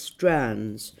different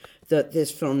strands that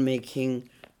this filmmaking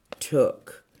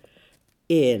took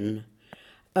in.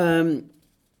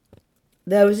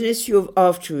 There was an issue of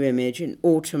After Image in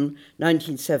autumn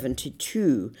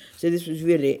 1972, so this was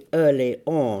really early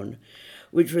on,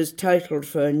 which was titled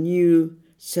For a New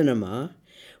Cinema,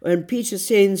 when Peter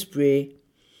Sainsbury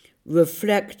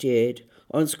reflected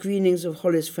on screenings of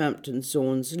Hollis Frampton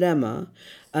Zorn's Lemma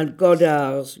and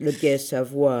Godard's Le Gai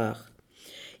Savoir.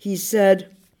 He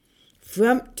said,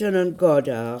 Frampton and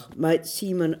Godard might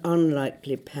seem an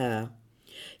unlikely pair,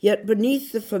 yet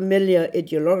beneath the familiar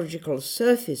ideological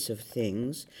surface of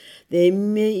things, they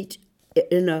meet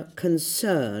in a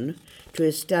concern to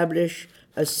establish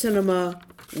a cinema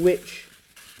which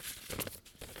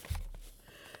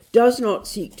does not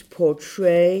seek to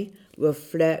portray,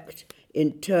 reflect,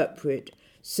 interpret,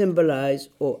 symbolize,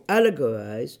 or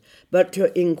allegorize, but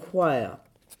to inquire.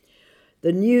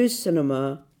 The new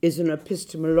cinema is an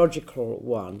epistemological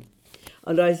one,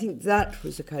 and I think that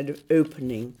was a kind of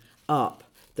opening up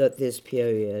that this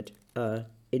period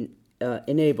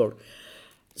enabled.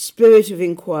 Spirit of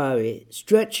inquiry,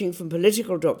 stretching from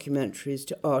political documentaries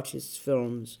to artists'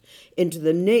 films, into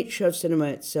the nature of cinema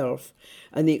itself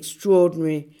and the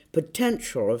extraordinary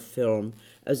potential of film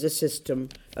as a system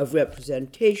of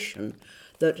representation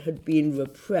that had been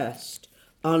repressed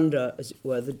under, as it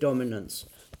were, the dominance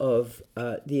of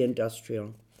the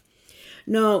industrial.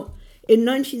 Now, in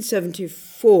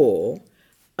 1974,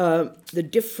 the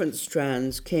different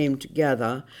strands came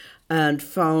together and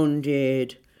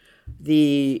founded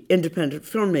the Independent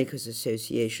Filmmakers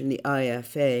Association, the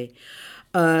IFA.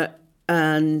 I'd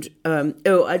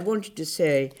wanted to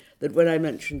say that when I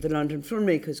mentioned the London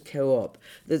Filmmakers Co-op,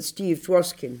 that Steve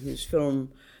Dwoskin, whose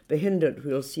film Behindert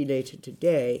we'll see later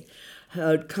today,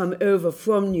 had come over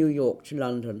from New York to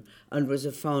London and was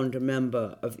a founder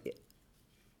member of the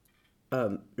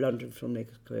London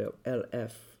Filmmakers Co-op,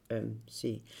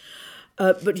 LFMC.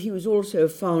 But he was also a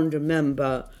founder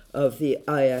member of the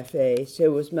IFA,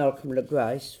 so was Malcolm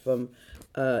LeGrice from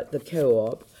the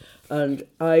Co-op, and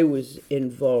I was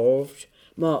involved.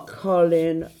 Mark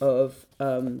Harlin of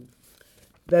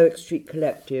Berwick Street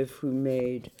Collective, who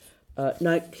made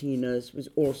night cleaners was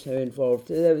also involved.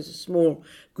 There was a small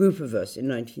group of us in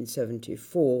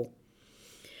 1974.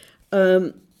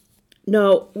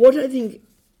 Now, what I think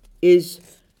is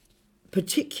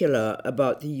particular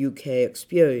about the UK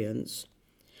experience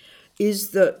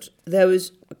is that there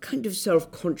was a kind of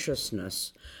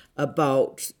self-consciousness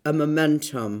about a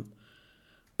momentum,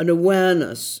 an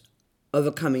awareness of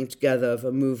a coming together of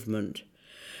a movement,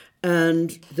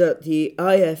 and that the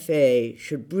IFA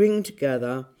should bring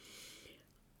together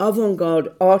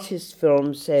avant-garde artist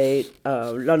films, say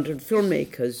London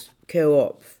filmmakers,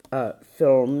 co-op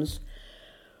films,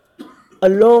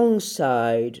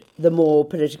 alongside the more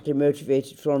politically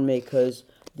motivated filmmakers,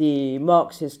 the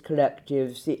Marxist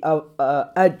collectives, the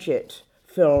agit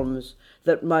films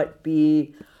that might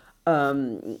be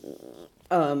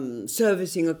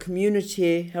servicing a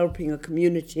community, helping a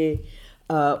community,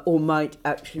 or might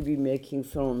actually be making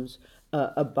films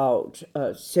about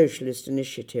socialist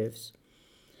initiatives.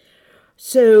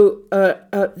 So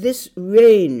this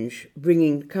range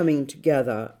coming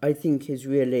together, I think, is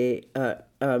really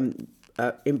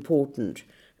important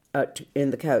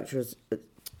in the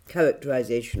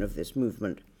characterization of this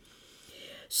movement.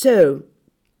 So,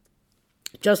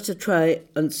 just to try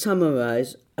and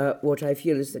summarize what I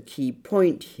feel is the key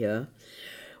point here,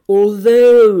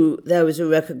 although there was a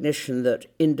recognition that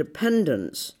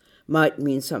independence might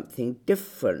mean something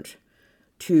different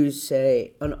to,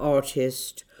 say, an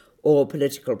artist or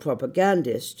political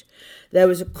propagandist, there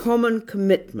was a common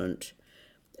commitment,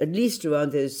 at least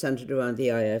centered around the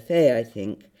IFA, I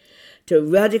think, to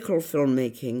radical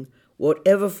filmmaking,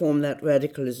 whatever form that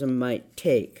radicalism might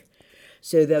take.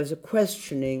 So there was a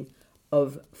questioning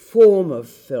of form of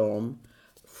film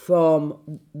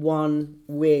from one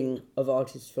wing of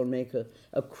artist filmmaker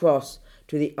across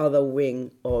to the other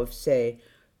wing of, say,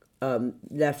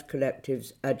 left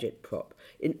collectives, agitprop.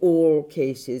 In all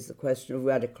cases, the question of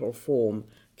radical form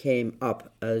came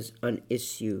up as an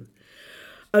issue.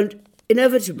 And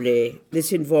inevitably,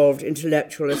 this involved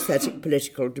intellectual, aesthetic,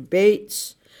 political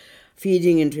debates,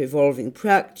 feeding into evolving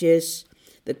practice.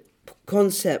 The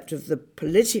concept of the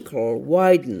political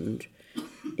widened,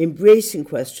 embracing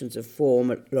questions of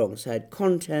form alongside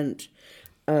content,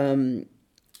 and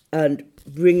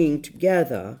bringing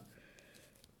together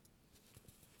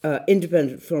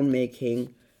independent filmmaking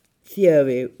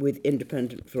theory with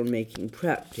independent filmmaking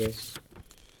practice.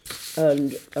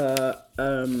 And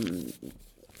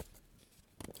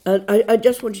I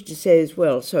just wanted to say as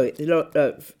well, sorry,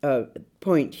 the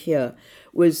point here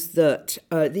was that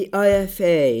the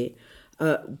IFA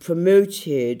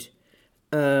promoted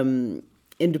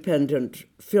independent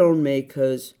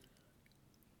filmmakers'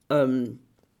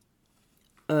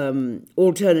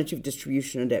 alternative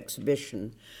distribution and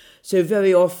exhibition. So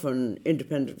very often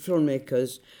independent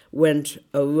filmmakers went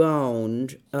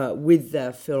around with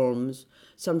their films,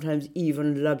 sometimes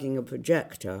even lugging a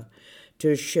projector,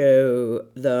 to show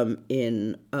them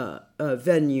in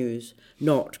venues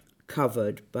not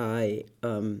covered by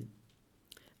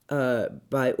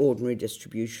ordinary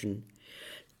distribution.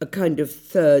 A kind of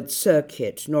third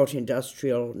circuit, not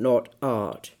industrial, not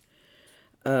art.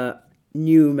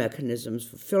 New mechanisms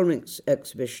for film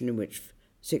exhibition in which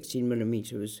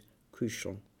 16mm was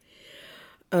crucial.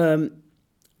 And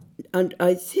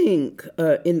I think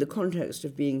in the context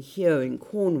of being here in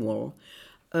Cornwall,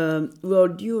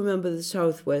 Rod, do you remember the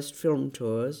Southwest Film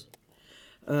Tours,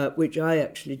 which I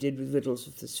actually did with Riddles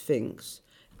of the Sphinx?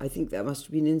 I think that must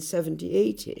have been in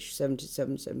 78-ish,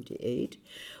 77, 78,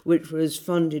 which was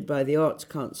funded by the Arts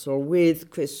Council with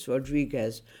Chris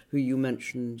Rodriguez, who you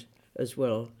mentioned as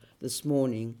well this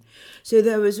morning. So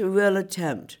there was a real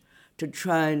attempt to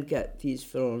try and get these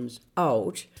films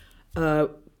out,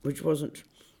 which wasn't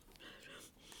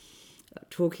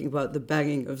talking about the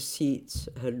banging of seats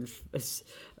and as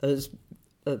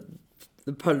the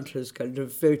punters kind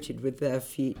of voted with their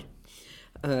feet,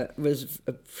 was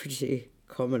a pretty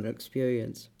common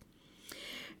experience.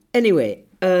 Anyway,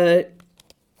 so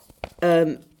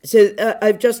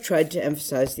I've just tried to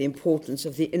emphasize the importance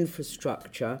of the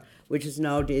infrastructure, which has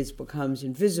nowadays becomes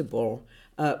invisible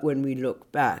when we look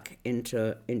back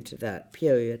into that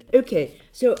period. Okay,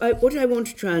 so what I want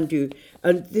to try and do,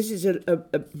 and this is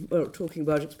well, talking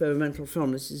about experimental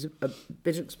film, this is a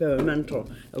bit experimental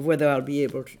of whether I'll be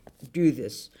able to do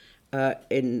this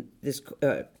in this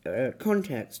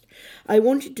context. I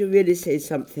wanted to really say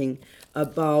something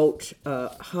about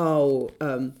how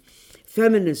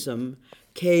feminism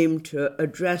came to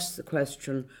address the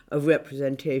question of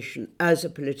representation as a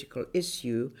political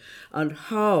issue and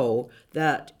how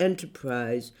that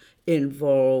enterprise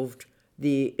involved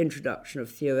the introduction of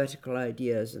theoretical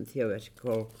ideas and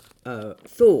theoretical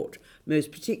thought,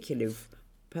 most particularly,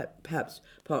 perhaps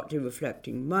partly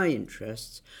reflecting my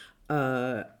interests,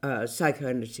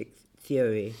 psychoanalytic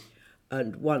theory.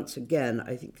 And once again,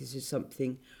 I think this is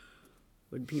something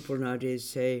when people nowadays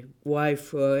say, why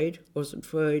Freud? Wasn't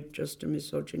Freud just a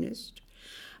misogynist?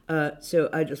 So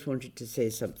I just wanted to say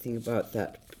something about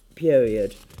that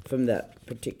period from that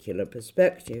particular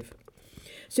perspective.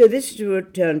 So this is to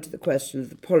return to the question of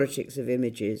the politics of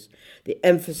images, the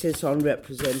emphasis on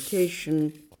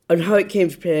representation, and how it came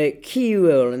to play a key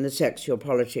role in the sexual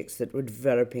politics that were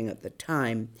developing at the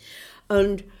time.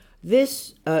 And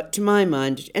this, to my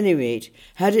mind, at any rate,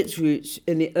 had its roots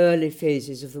in the early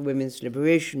phases of the women's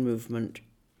liberation movement.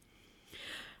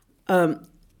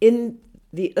 In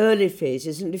the early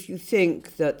phases, and if you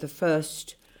think that the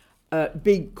first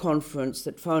big conference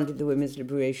that founded the women's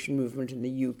liberation movement in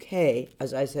the UK,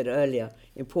 as I said earlier,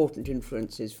 important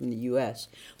influences from the US,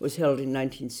 was held in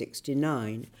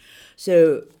 1969.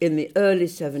 So in the early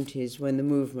 70s, when the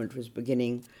movement was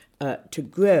beginning to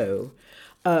grow,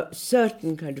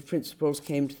 certain kind of principles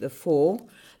came to the fore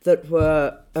that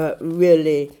were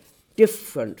really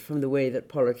different from the way that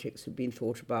politics had been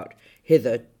thought about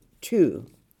hitherto.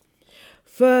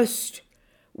 First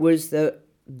was the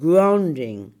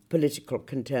grounding political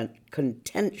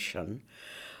contention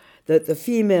that the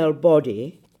female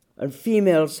body and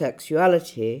female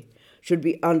sexuality should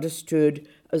be understood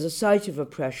as a site of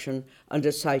oppression and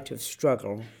a site of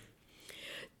struggle.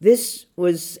 This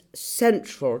was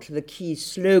central to the key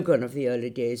slogan of the early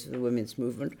days of the women's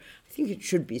movement. I think it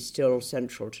should be still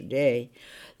central today,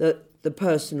 that the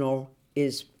personal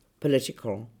is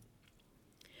political.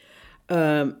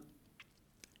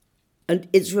 And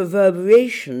its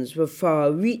reverberations were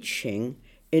far-reaching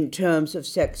in terms of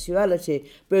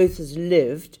sexuality, both as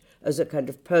lived as a kind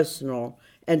of personal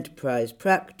enterprise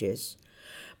practice,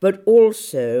 but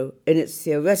also in its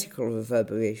theoretical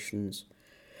reverberations.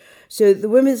 So the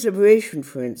women's liberation,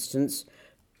 for instance,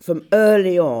 from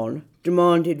early on,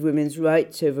 demanded women's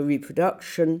rights over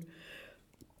reproduction,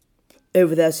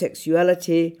 over their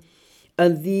sexuality,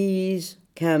 and these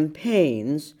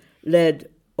campaigns led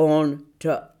on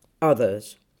to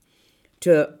others,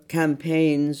 to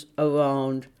campaigns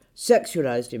around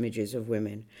sexualized images of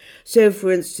women. So,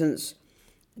 for instance,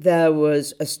 there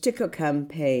was a sticker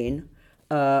campaign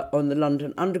on the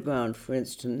London Underground, for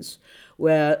instance,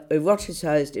 where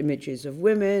eroticized images of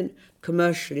women,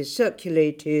 commercially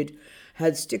circulated,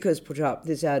 had stickers put up,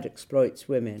 "This ad exploits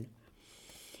women."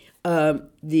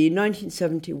 The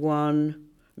 1971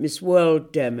 Miss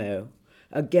World demo,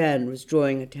 again, was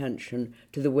drawing attention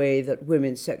to the way that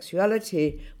women's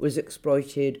sexuality was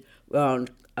exploited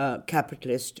around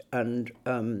capitalist and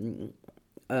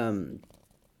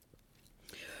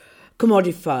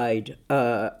commodified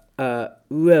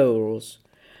roles.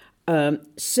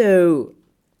 So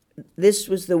this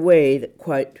was the way that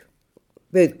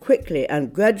both quickly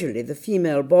and gradually, the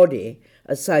female body,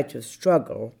 a site of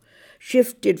struggle,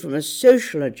 shifted from a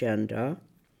social agenda,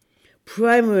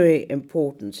 primary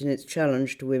importance in its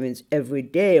challenge to women's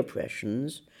everyday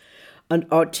oppressions, and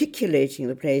articulating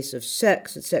the place of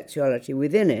sex and sexuality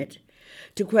within it,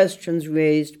 to questions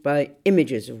raised by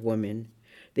images of women,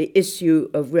 the issue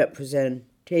of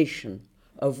representation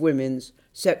of women's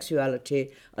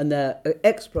sexuality and their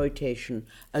exploitation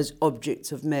as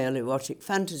objects of male erotic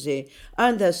fantasy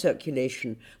and their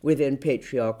circulation within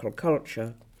patriarchal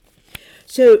culture.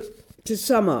 So, to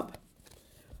sum up,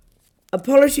 a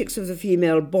politics of the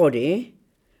female body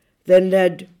then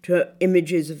led to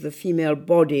images of the female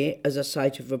body as a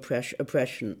site of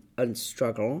oppression and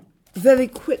struggle. Very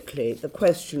quickly, the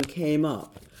question came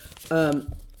up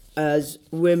as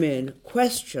women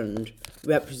questioned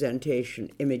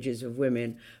representation, images of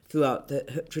women throughout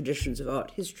the traditions of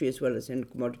art history as well as in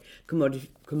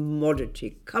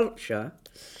commodity culture.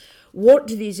 What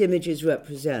do these images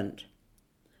represent?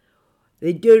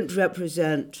 They don't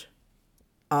represent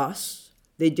us.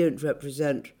 They don't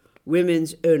represent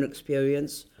women's own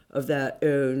experience of their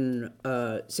own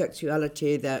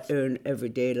sexuality, their own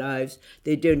everyday lives.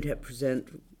 They don't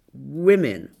represent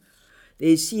women.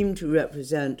 They seem to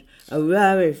represent a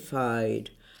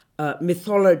rarefied,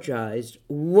 mythologized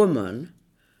woman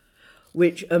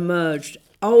which emerged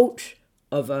out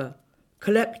of a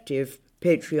collective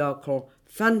patriarchal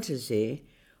fantasy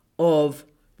of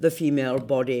the female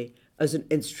body as an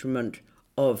instrument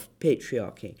of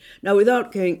patriarchy. Now,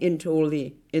 without going into all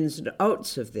the ins and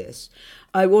outs of this,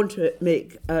 I want to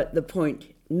make the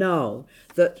point now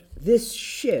that this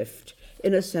shift,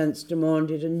 in a sense,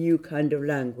 demanded a new kind of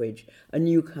language, a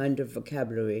new kind of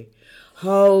vocabulary.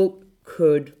 How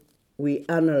could we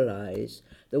analyse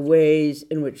the ways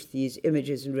in which these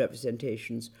images and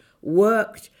representations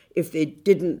worked. If they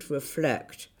didn't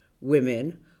reflect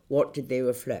women, what did they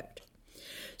reflect?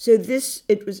 So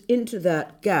it was into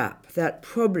that gap, that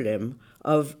problem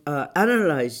of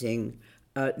analysing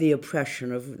the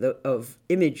oppression of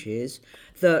images,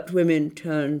 that women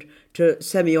turned to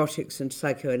semiotics and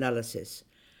psychoanalysis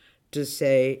to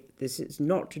say this is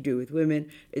not to do with women,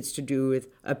 it's to do with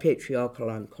a patriarchal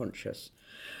unconscious.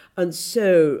 And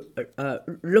so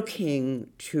looking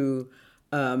to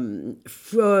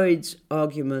Freud's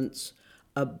arguments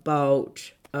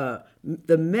about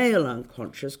the male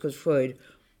unconscious, because Freud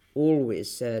always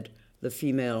said the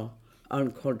female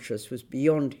unconscious was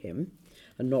beyond him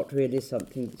and not really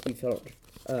something that he felt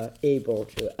able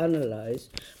to analyse,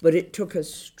 but it took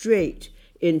us straight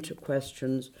into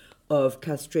questions of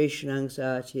castration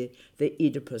anxiety, the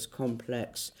Oedipus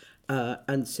complex,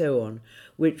 and so on,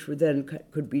 which then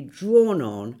could be drawn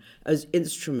on as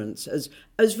instruments, as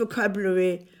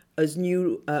vocabulary, as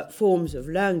new forms of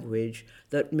language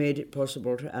that made it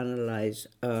possible to analyse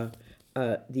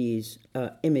these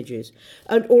images.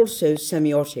 And also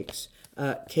semiotics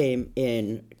came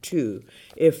in too.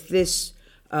 If this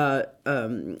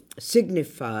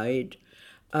signified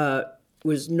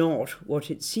was not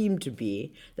what it seemed to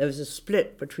be, there was a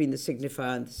split between the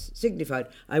signifier and the signified.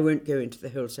 I won't go into the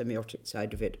whole semiotic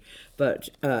side of it, but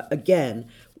again,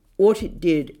 what it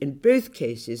did in both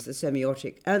cases, the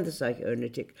semiotic and the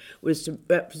psychoanalytic, was to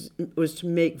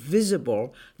make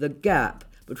visible the gap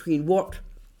between what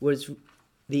was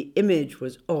the image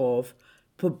was of,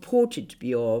 purported to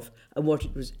be of, and what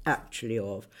it was actually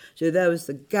of. So there was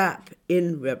the gap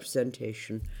in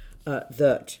representation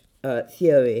that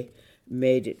theory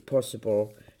made it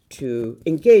possible to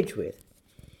engage with.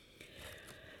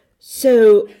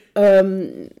 So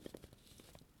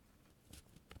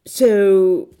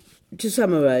to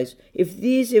summarize, if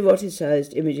these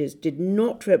eroticized images did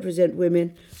not represent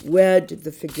women, where did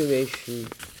the figuration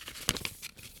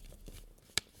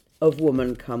of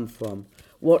woman come from?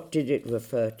 What did it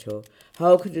refer to?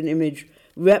 How could an image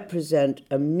represent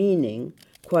a meaning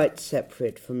quite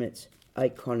separate from its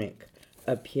iconic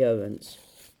appearance?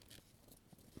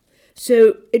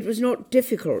 So it was not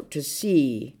difficult to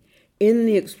see in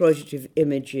the exploitative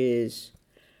images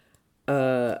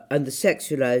and the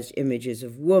sexualized images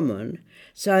of woman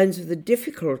signs of the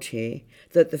difficulty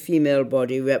that the female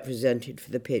body represented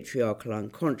for the patriarchal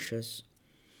unconscious.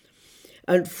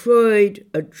 And Freud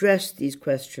addressed these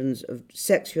questions of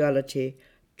sexuality,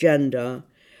 gender,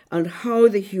 and how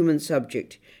the human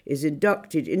subject is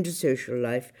inducted into social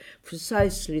life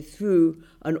precisely through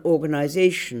an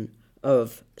organization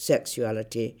of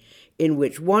sexuality in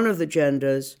which one of the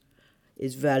genders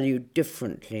is valued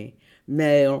differently,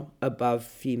 male above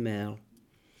female,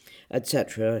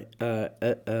 etc.,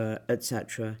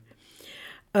 etc.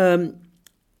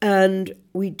 And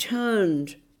we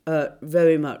turned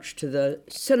very much to the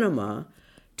cinema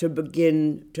to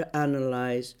begin to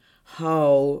analyse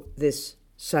how this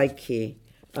psyche,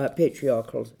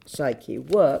 patriarchal psyche,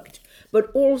 worked, but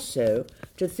also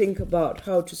to think about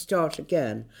how to start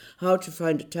again, how to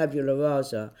find a tabula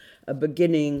rasa, a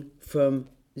beginning from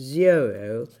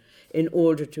zero, in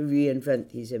order to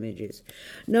reinvent these images.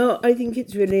 Now, I think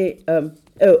it's really...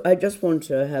 I just want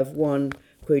to have one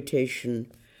quotation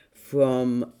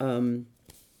from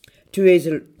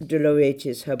Teresa de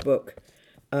Lauretis, her book,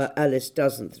 Alice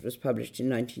Doesn't, that was published in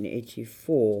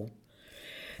 1984.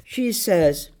 She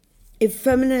says, if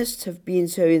feminists have been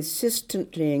so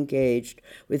insistently engaged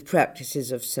with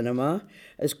practices of cinema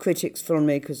as critics,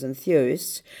 filmmakers, and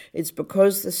theorists, it's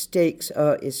because the stakes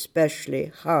are especially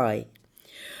high.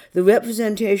 The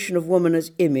representation of woman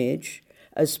as image,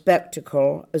 as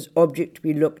spectacle, as object to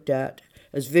be looked at,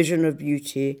 as vision of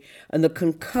beauty, and the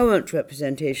concurrent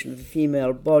representation of the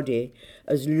female body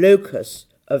as locus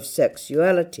of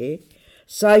sexuality,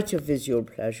 site of visual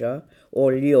pleasure,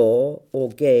 or lure, or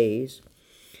gaze,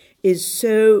 is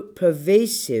so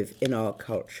pervasive in our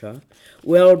culture,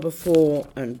 well before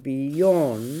and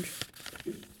beyond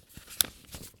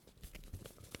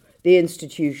the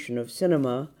institution of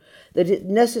cinema, that it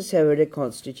necessarily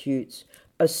constitutes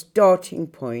a starting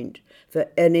point for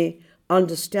any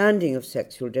understanding of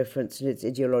sexual difference and its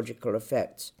ideological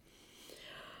effects.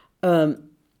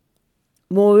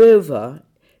 Moreover,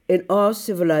 in our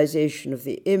civilization of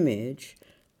the image,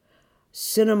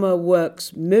 cinema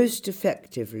works most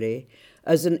effectively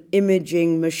as an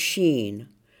imaging machine,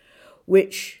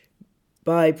 which,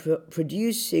 by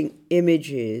producing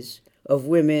images of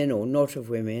women or not of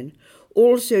women,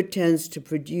 also tends to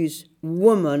produce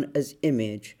woman as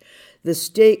image. The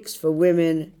stakes for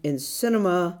women in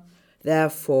cinema,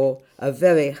 therefore, are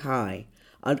very high,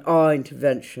 and our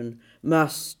intervention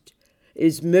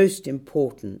is most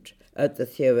important at the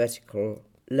theoretical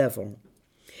level.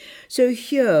 So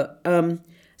here,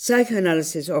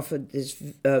 psychoanalysis offered this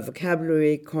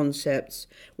vocabulary, concepts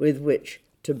with which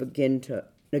to begin to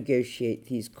negotiate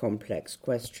these complex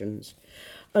questions.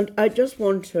 And I just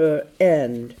want to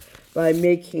end by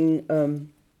making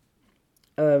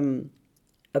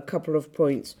a couple of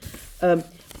points.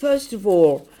 First of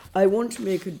all, I want to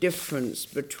make a difference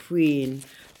between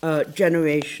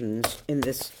generations in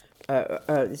this.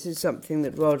 This is something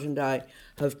that Rod and I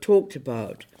have talked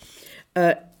about.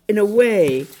 In a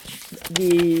way,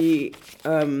 the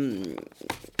Carolee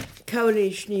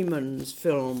Schneemann's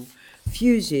film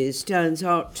Fuses stands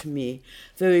out to me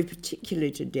very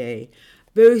particularly today,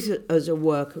 both as a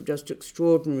work of just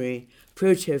extraordinary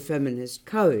proto-feminist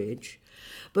courage,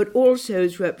 but also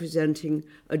as representing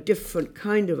a different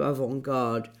kind of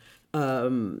avant-garde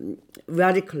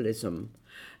radicalism,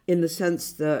 in the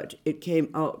sense that it came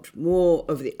out more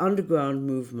of the underground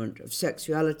movement of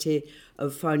sexuality,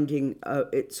 of finding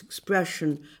its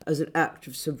expression as an act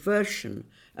of subversion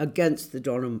against the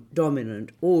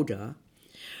dominant order,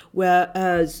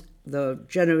 whereas the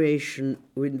generation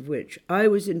in which I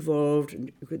was involved,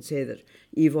 and you could say that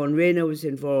Yvonne Rainer was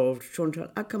involved, Chantal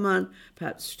Ackermann,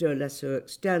 perhaps to a lesser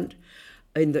extent,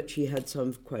 in that she had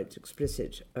some quite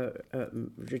explicit,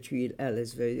 Je suis elle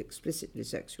is a very explicitly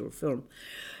sexual film.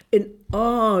 In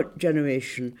our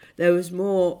generation, there was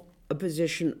more a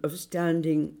position of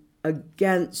standing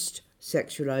against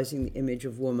sexualizing the image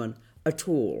of woman at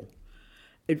all.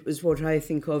 It was what I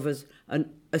think of as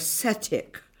an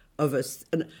aesthetic of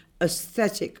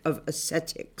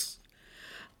aesthetics.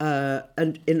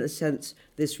 And in a sense,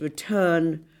 this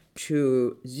return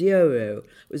to zero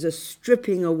was a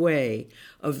stripping away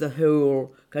of the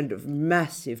whole kind of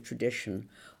massive tradition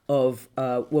of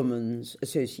woman's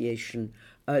association,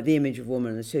 the image of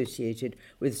woman associated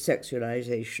with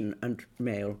sexualization and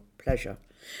male pleasure.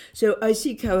 So I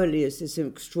see Carolee as this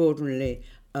extraordinarily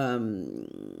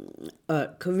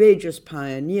courageous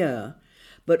pioneer,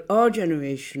 but our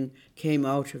generation came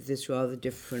out of this rather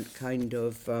different kind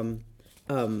of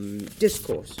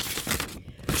discourse.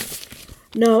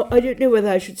 Now, I don't know whether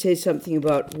I should say something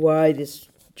about why this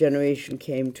generation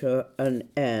came to an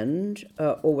end,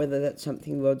 or whether that's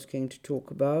something Rod's going to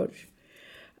talk about.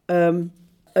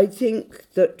 I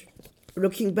think that,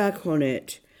 looking back on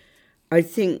it, I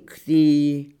think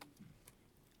the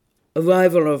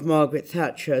arrival of Margaret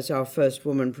Thatcher as our first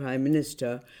woman Prime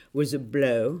Minister was a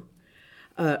blow.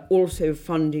 Also,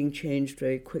 funding changed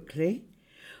very quickly.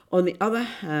 On the other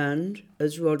hand,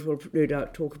 as Rod will no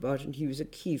doubt talk about, and he was a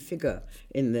key figure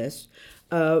in this,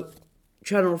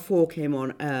 Channel 4 came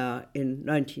on air in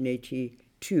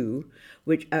 1982,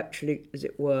 which actually, as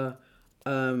it were,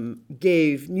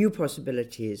 gave new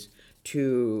possibilities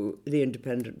to the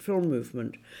independent film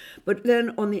movement. But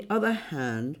then, on the other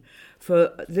hand,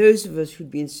 for those of us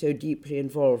who'd been so deeply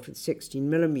involved with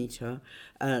 16mm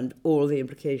and all the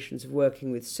implications of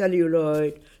working with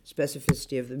celluloid,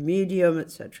 specificity of the medium,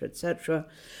 etc.,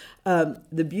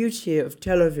 the beauty of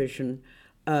television,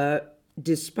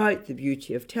 despite the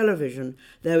beauty of television,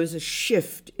 there was a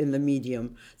shift in the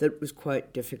medium that was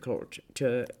quite difficult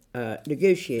to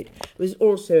negotiate. It was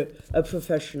also a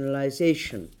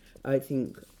professionalization. I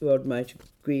think Rod might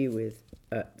agree with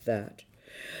that.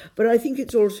 But I think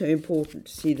it's also important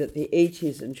to see that the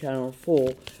 80s and Channel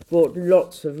 4 brought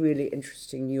lots of really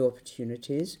interesting new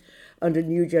opportunities, and a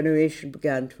new generation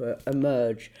began to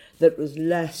emerge that was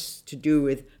less to do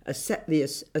with the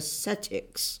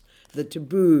aesthetics, the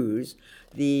taboos,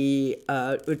 the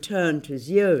return to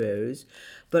zeros,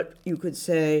 but you could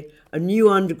say a new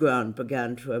underground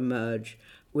began to emerge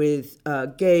with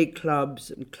gay clubs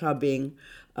and clubbing,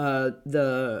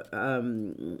 the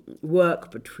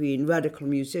work between radical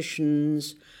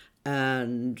musicians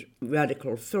and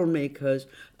radical filmmakers,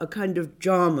 a kind of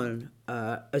German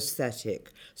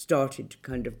aesthetic started to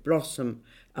kind of blossom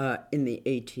in the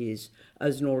 80s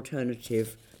as an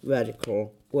alternative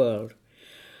radical world.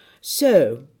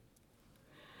 So,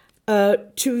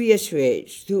 to reiterate,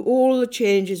 through all the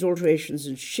changes, alterations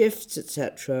and shifts,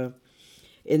 etc.,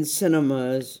 in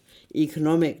cinemas,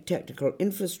 economic, technical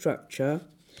infrastructure,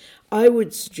 I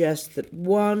would suggest that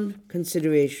one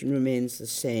consideration remains the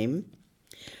same: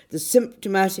 the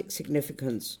symptomatic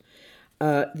significance,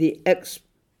 the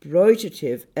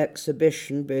exploitative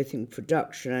exhibition, both in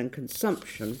production and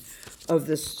consumption, of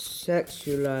the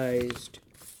sexualized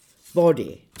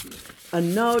body.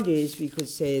 And nowadays we could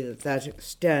say that that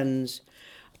extends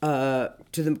to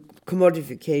the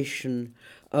commodification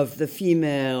of the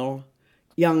female,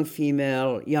 young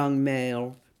female, young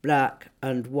male, black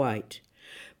and white,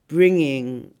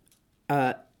 bringing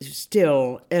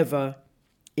still ever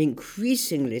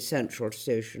increasingly central to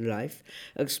social life,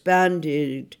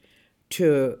 expanded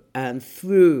to and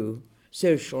through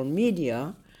social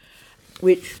media,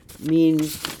 which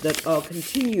means that our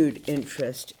continued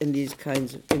interest in these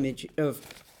kinds of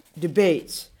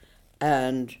debates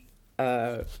and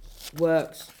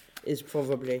works is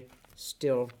probably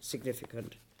still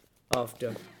significant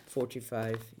after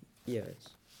 45 years.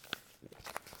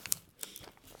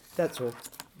 That's all.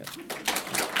 Yeah.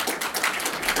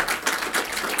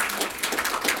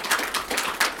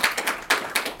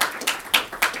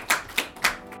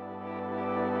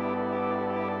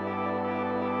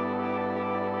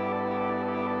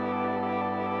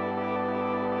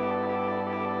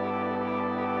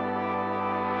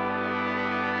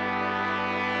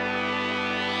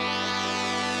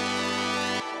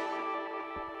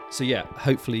 So yeah,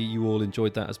 hopefully you all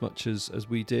enjoyed that as much as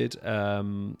we did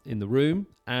in the room.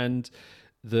 And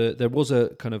there was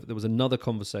another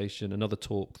conversation, another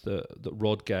talk that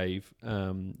Rod gave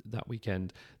that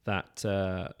weekend that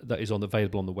is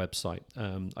available on the website.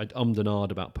 I ummed and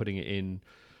ahed about putting it in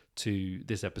to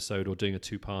this episode or doing a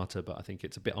two-parter, but I think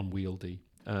it's a bit unwieldy.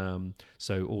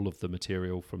 So all of the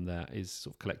material from there is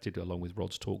sort of collected along with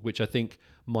Rod's talk, which I think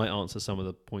might answer some of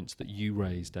the points that you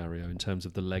raised, Dario, in terms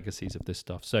of the legacies of this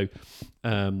stuff. So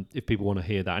if people want to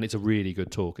hear that, and it's a really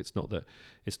good talk, it's not that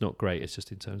it's not great, it's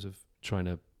just in terms of trying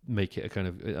to make it a kind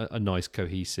of a nice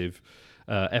cohesive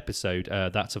episode,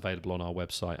 that's available on our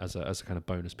website as a kind of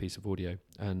bonus piece of audio,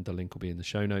 and the link will be in the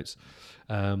show notes.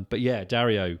 But yeah,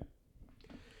 Dario.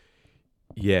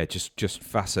 Yeah, just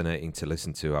fascinating to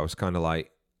listen to. I was kind of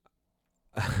like,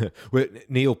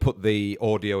 Neil put the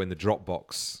audio in the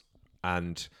Dropbox,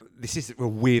 and this is a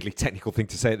weirdly technical thing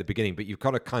to say at the beginning, but you've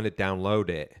got to kind of download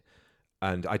it.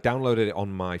 And I downloaded it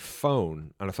on my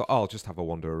phone, and I thought, I'll just have a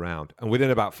wander around. And within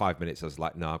about 5 minutes, I was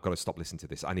like, no, I've got to stop listening to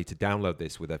this. I need to download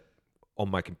this on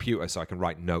my computer so I can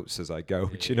write notes as I go.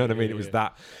 Do you know what I mean? It was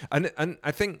that. And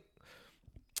I think,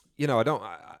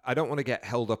 I don't want to get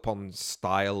held up on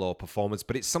style or performance,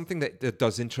 but it's something that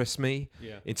does interest me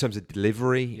in terms of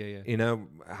delivery.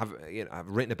 I've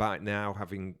written about it now,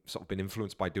 having sort of been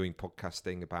influenced by doing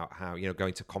podcasting, about how,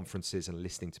 going to conferences and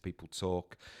listening to people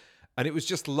talk. And it was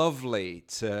just lovely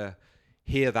to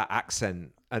hear that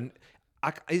accent. And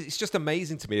it's just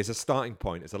amazing to me as a starting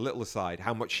point, as a little aside,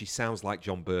 how much she sounds like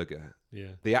John Berger.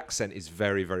 Yeah. The accent is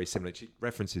very, very similar. She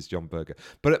references John Berger.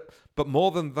 But more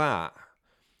than that,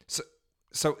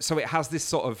 So it has this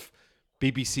sort of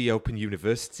BBC Open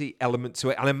University element to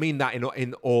it, and I mean that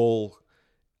in all.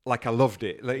 Like, I loved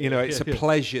it. It's a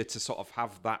pleasure to sort of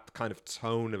have that kind of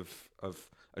tone of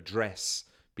address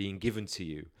being given to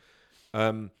you.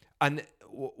 And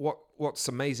what's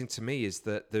amazing to me is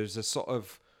that there's a sort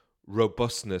of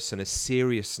robustness and a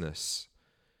seriousness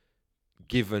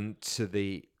given to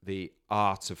the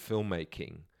art of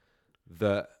filmmaking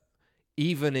that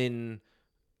even in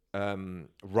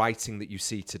writing that you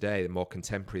see today, the more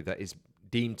contemporary, that is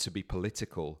deemed to be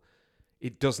political,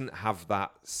 it doesn't have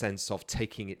that sense of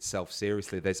taking itself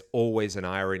seriously. There's always an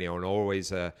irony and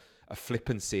always a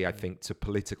flippancy, I think, to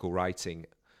political writing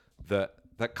that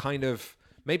kind of,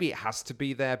 maybe it has to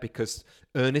be there because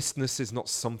earnestness is not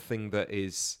something that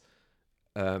is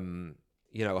a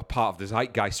part of the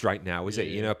zeitgeist right now, is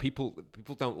it? People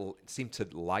don't seem to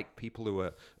like people who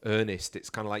are earnest. It's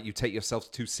kind of like you take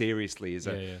yourself too seriously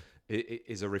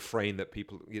is a refrain that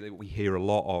people we hear a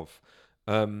lot of,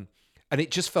 and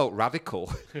it just felt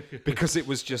radical because it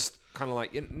was just kind of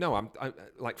like I'm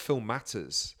like, film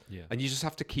matters, and you just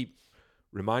have to keep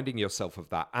reminding yourself of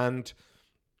that. And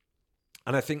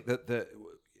I think that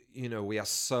we are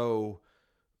so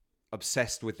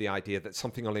obsessed with the idea that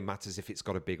something only matters if it's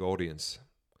got a big audience.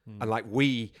 And like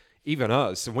even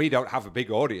us, and we don't have a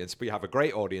big audience, but we have a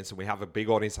great audience, and we have a big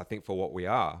audience, I think, for what we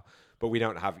are, but we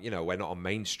don't have, we're not a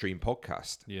mainstream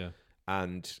podcast. Yeah.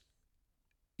 And,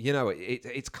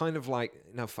 it's kind of like,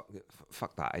 no,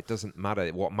 fuck that. It doesn't matter.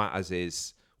 What matters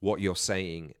is what you're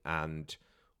saying and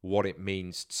what it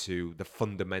means to the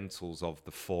fundamentals of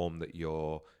the form that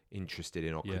you're interested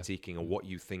in or critiquing, and what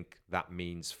you think that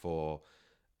means for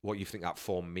what you think that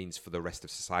form means for the rest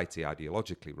of society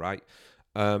ideologically, right?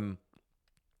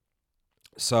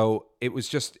 So it was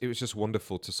just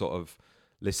wonderful to sort of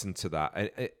listen to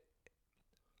that,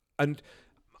 and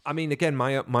I mean, again,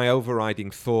 my overriding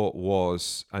thought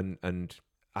was, and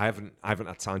I haven't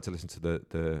had time to listen to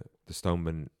the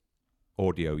Stoneman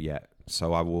audio yet,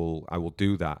 so I will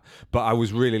do that. But I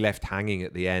was really left hanging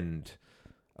at the end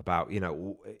about,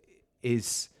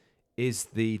 is is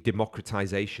the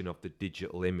democratization of the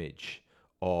digital image,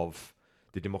 of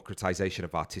the democratization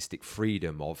of artistic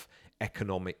freedom, of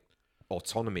economic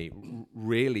autonomy,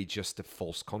 really just a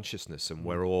false consciousness, and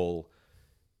we're all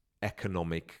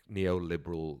economic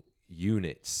neoliberal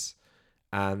units.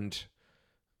 And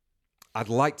I'd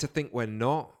like to think we're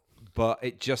not, but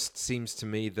it just seems to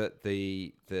me that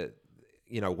the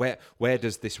where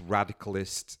does this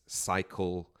radicalist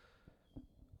cycle,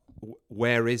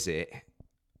 where is it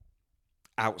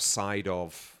outside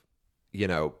of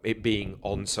it being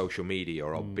on social media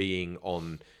or being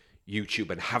on YouTube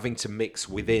and having to mix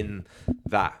within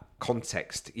that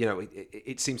context?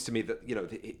 It seems to me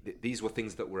that these were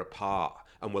things that were apart,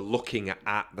 and we're looking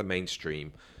at the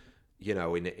mainstream in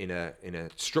a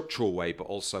structural way, but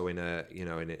also in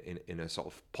a sort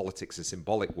of politics and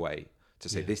symbolic way, to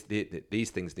say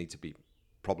these things need to be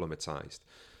problematized.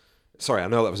 Sorry, I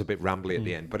know that was a bit rambly at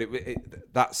the end, but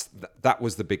that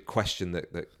was the big question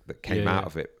that came out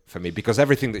of it for me, because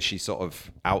everything that she sort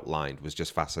of outlined was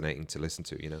just fascinating to listen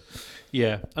to.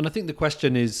 Yeah, and I think the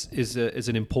question is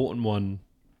an important one,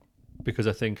 because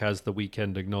I think, as the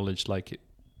weekend acknowledged,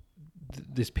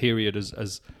 this period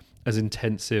as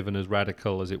intensive and as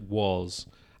radical as it was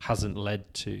hasn't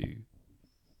led to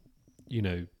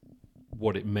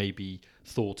what it maybe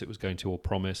thought it was going to, or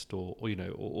promised, or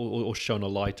shone a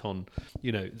light on.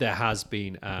 There has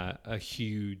been a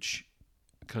huge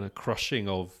kind of crushing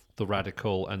of the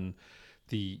radical and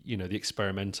the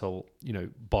experimental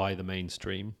by the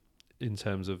mainstream, in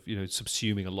terms of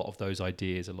subsuming a lot of those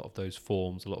ideas, a lot of those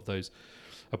forms, a lot of those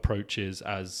approaches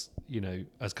as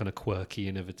kind of quirky,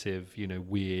 innovative,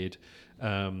 weird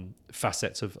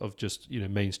facets of just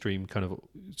mainstream kind of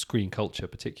screen culture,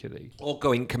 particularly. Or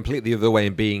going completely the other way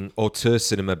and being auteur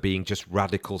cinema being just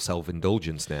radical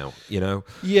self-indulgence now.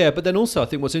 Yeah, but then also I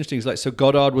think what's interesting is so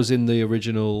Godard was in the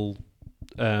original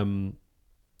lineup,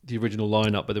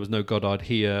 but there was no Godard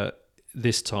here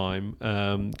this time,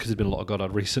 because there's been a lot of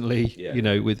Godard recently,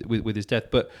 with his death.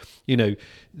 But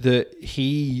that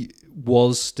he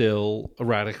was still a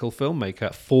radical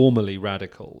filmmaker, formally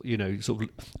radical. Sort of,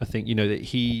 I think that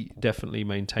he definitely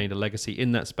maintained a legacy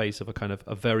in that space of a kind of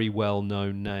a very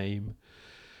well-known name,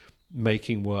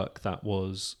 making work that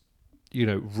was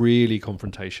really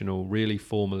confrontational, really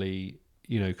formally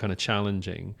kind of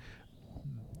challenging.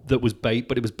 That was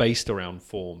but it was based around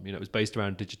form. It was based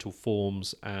around digital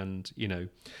forms and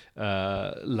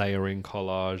layering,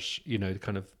 collage.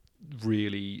 Kind of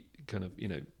really kind of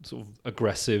sort of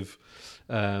aggressive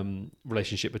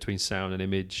relationship between sound and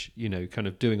image. Kind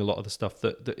of doing a lot of the stuff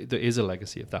that is a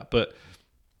legacy of that.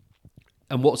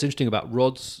 And what's interesting about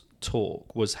Rod's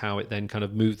talk was how it then kind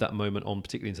of moved that moment on,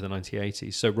 particularly into the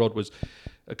 1980s. So Rod was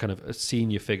a kind of a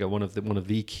senior figure, one of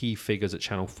the key figures at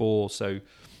Channel 4. So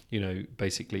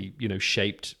basically,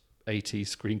 shaped 80s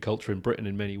screen culture in Britain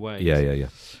in many ways.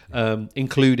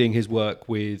 Including his work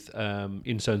with,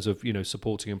 in terms of,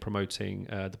 supporting and promoting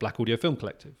the Black Audio Film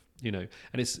Collective. And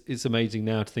it's amazing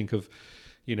now to think of,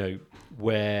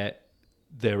 where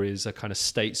there is a kind of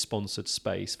state-sponsored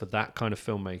space for that kind of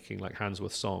filmmaking, like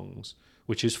Handsworth Songs,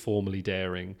 which is formally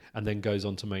daring, and then goes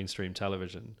on to mainstream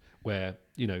television, where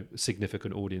a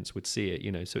significant audience would see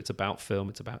it. So it's about film,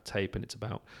 it's about tape, and it's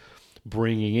about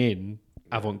bringing in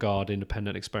avant-garde,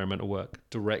 independent, experimental work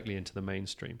directly into the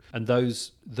mainstream. And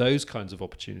those kinds of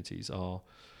opportunities are,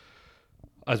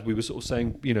 as we were sort of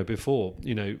saying, before,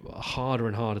 harder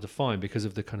and harder to find because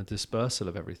of the kind of dispersal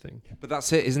of everything. But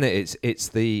that's it, isn't it? It's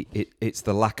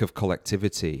the lack of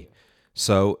collectivity.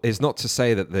 So it's not to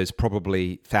say that there's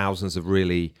probably thousands of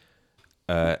really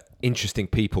interesting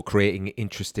people creating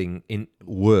interesting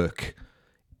work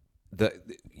that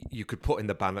you could put in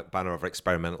the banner of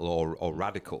experimental or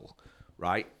radical,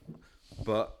 right?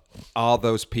 But are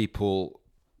those people,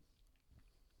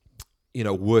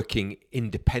 working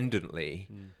independently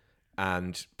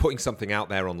and putting something out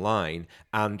there online?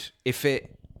 And if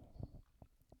it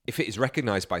is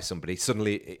recognized by somebody,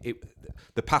 suddenly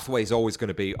the pathway is always going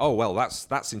to be, oh well,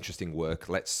 that's interesting work.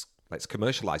 Let's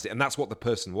commercialize it, and that's what the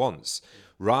person wants,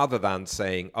 rather than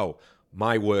saying, oh,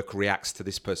 my work reacts to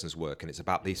this person's work, and it's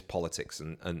about these politics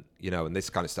and and this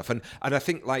kind of stuff. And I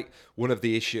think one of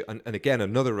the issue, and again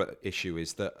another issue,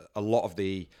 is that a lot of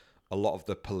the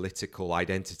political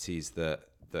identities that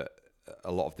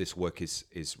a lot of this work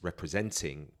is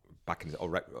representing back in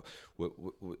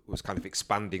was kind of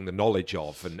expanding the knowledge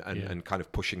of and kind of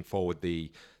pushing forward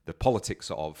the politics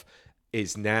of,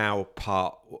 is now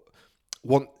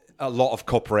a lot of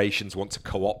corporations want to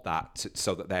co-opt that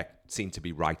so that they're seen to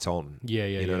be right on.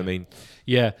 You know what I mean?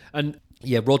 Yeah. And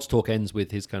Rod's talk ends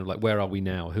with his kind of where are we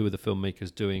now? Who are the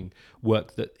filmmakers doing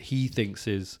work that he thinks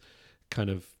is kind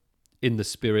of in the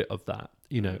spirit of that,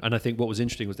 And I think what was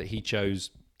interesting was that he chose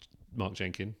Mark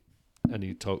Jenkin, and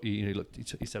he told he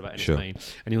said about Ennis Main,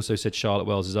 and he also said Charlotte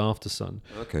Wells' Aftersun,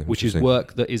 which is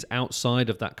work that is outside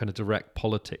of that kind of direct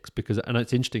politics. And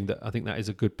it's interesting that I think that is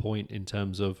a good point in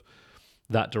terms of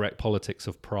that direct politics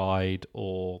of pride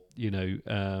or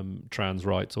trans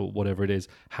rights or whatever it is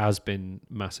has been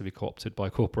massively co-opted by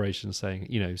corporations saying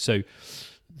so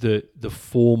the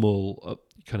formal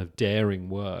kind of daring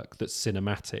work that's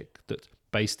cinematic, that's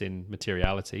based in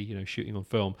materiality, shooting on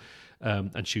film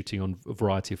and shooting on a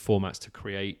variety of formats to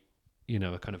create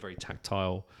a kind of very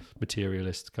tactile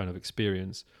materialist kind of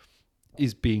experience,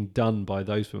 is being done by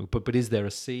those people. But is there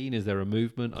a scene? Is there a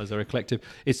movement? Is there a collective?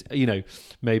 It's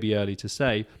maybe early to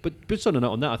say. But just on a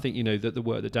note on that, I think that the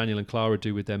work that Daniel and Clara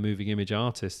do with their moving image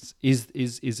artists is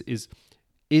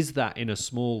that in a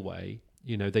small way.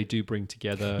 They do bring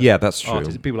together. Yeah, that's true.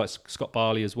 Artists, people like Scott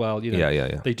Barley as well.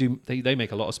 Yeah. They do. They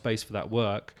make a lot of space for that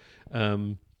work.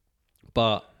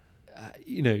 But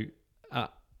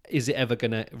is it ever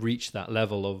going to reach that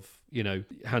level of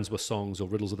Handsworth Songs or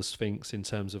Riddles of the Sphinx in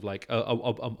terms of like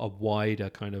a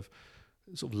wider kind of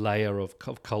sort of layer of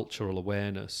cultural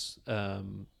awareness?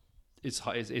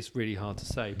 It's really hard to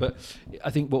say. But I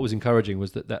think what was encouraging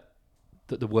was that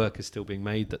the work is still being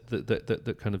made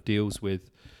that kind of deals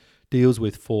with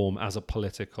form as a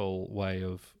political way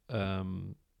of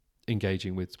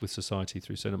engaging with society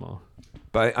through cinema.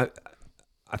 But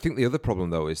I think the other problem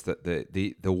though is that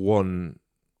the one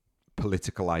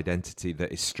political identity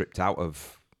that is stripped out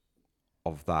of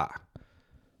that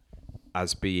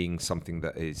as being something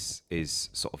that is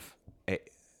sort of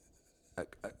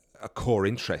a core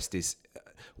interest is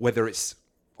whether it's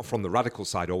from the radical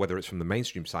side or whether it's from the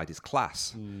mainstream side is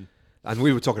class. And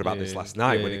we were talking about this last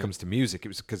night when it comes to music. It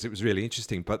was because it was really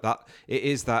interesting. But that it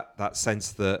is that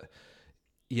sense that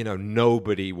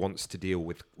nobody wants to deal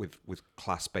with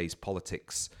class-based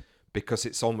politics because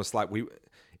it's almost like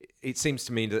it seems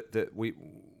to me that we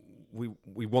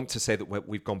want to say that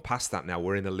we've gone past that now.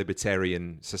 We're in a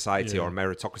libertarian society or a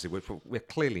meritocracy, which we're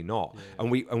clearly not, and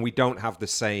we don't have the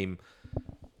same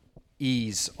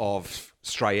ease of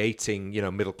striating,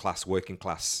 middle class, working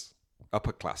class,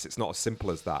 upper class. It's not as simple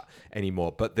as that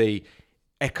anymore. But the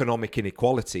economic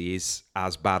inequality is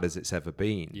as bad as it's ever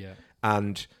been,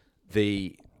 and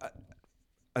the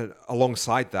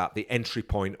alongside that, the entry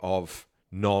point of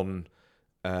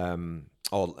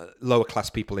or lower class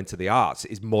people into the arts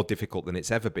is more difficult than it's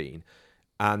ever been.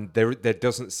 And there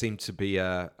doesn't seem to be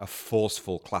a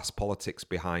forceful class politics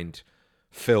behind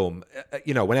film.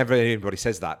 Whenever anybody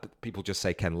says that, people just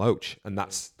say Ken Loach, and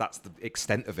that's the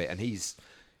extent of it. And he's,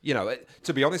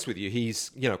 to be honest with you,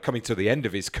 he's, coming to the end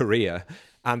of his career,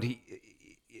 and he,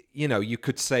 you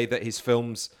could say that his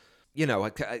films,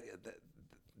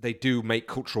 they do make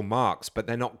cultural marks, but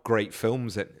they're not great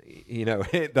films.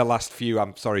 The last few,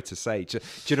 I'm sorry to say. Do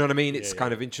you know what I mean? It's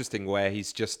kind of interesting where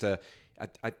he's just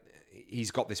he's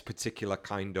got this particular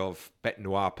kind of bête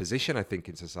noire position, I think,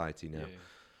 in society now.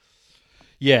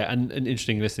 Yeah, and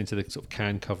interesting listening to the sort of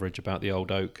Cannes coverage about The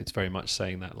Old Oak. It's very much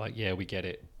saying that, like, we get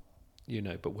it,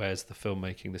 but where's the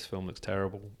filmmaking? This film looks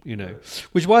terrible,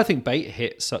 Which is why I think Bait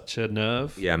hit such a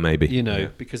nerve. Yeah, maybe.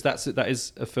 Because that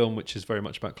is a film which is very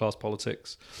much about class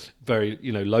politics, very,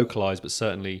 localized, but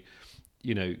certainly,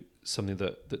 something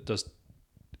that does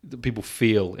that people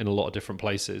feel in a lot of different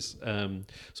places,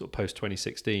 sort of post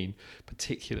 2016,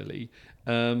 particularly.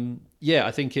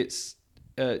 I think it's.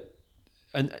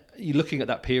 And you're looking at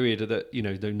that period of the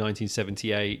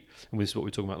 1978, and this is what we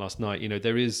were talking about last night.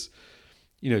 There is,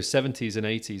 70s and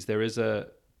 80s.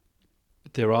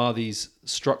 There are these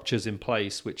structures in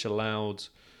place which allowed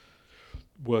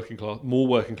more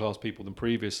working class people than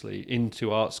previously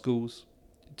into art schools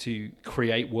to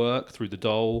create work through the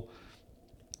dole.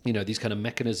 These kind of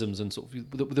mechanisms and sort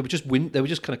of they were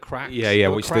just kind of cracks.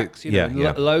 Cracks.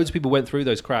 Loads of people went through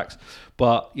those cracks,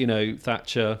 but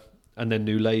Thatcher. And then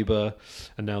New Labour,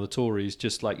 and now the Tories,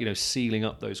 just like sealing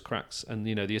up those cracks, and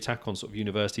the attack on sort of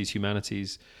universities,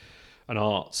 humanities, and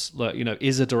arts, like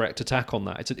is a direct attack on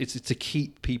that. It's to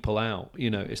keep people out,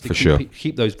 it's to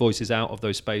keep those voices out of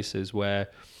those spaces where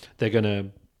they're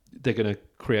gonna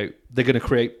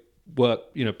create work,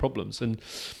 problems. And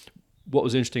what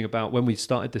was interesting about when we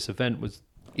started this event was,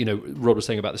 Rod was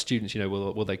saying about the students,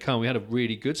 will they come? We had a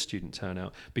really good student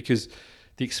turnout because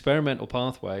the experimental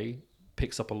pathway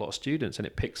picks up a lot of students, and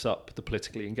it picks up the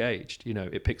politically engaged.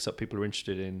 It picks up people who are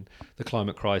interested in the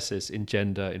climate crisis, in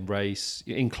gender, in race,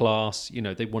 in class.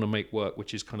 They want to make work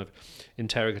which is kind of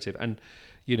interrogative. And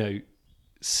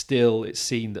still it's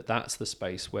seen that that's the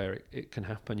space where it can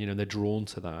happen, and they're drawn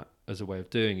to that as a way of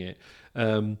doing it.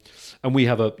 And we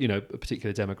have a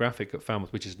particular demographic at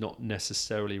Falmouth, which is not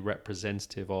necessarily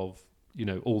representative of,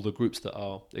 all the groups that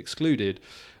are excluded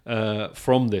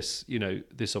from this,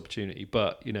 this opportunity.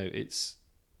 But,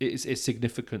 it's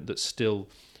significant that still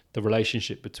the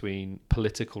relationship between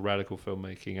political radical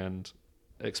filmmaking and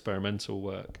experimental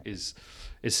work is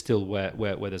still where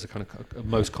there's a kind of a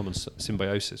most common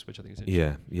symbiosis, which I think is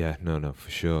interesting. No, for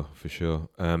sure.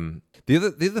 The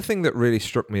other thing that really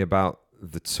struck me about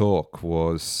the talk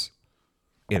was,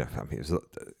 it was,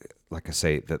 like I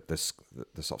say, that the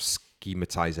sort of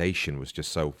schematization was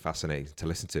just so fascinating to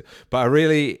listen to. But I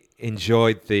really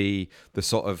enjoyed the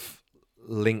sort of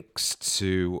links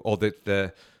to, or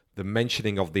the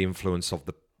mentioning of the influence of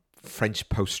the French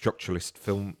post-structuralist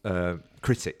film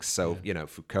critics. So,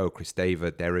 Foucault, Chris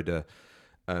David, Derrida,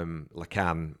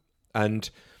 Lacan. And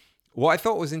what I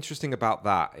thought was interesting about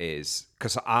that is,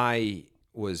 because I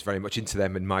was very much into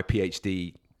them in my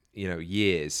PhD,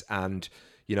 years. And,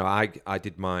 I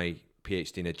did my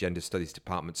PhD in a gender studies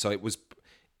department. So it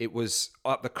was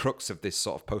at the crux of this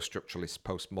sort of post-structuralist,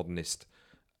 postmodernist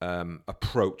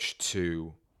approach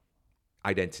to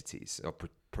identities, or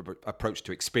approach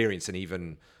to experience, and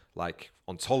even like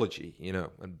ontology,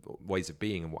 and ways of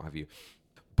being and what have you.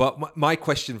 But my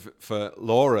question for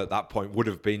Laura at that point would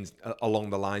have been along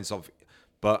the lines of,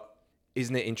 but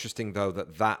isn't it interesting though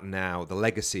that now, the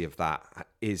legacy of that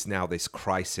is now this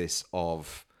crisis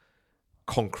of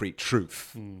concrete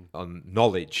truth on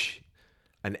knowledge,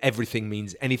 and anything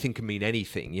can mean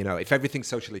anything. If everything's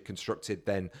socially constructed,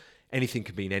 then anything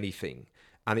can mean anything.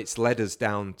 And it's led us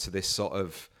down to this sort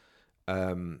of,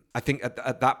 I think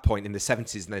at that point in the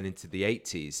 70s and then into the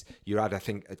 80s, you had, I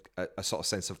think, a sort of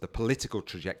sense of the political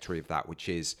trajectory of that, which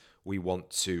is we want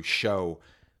to show,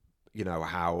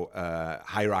 how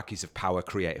hierarchies of power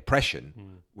create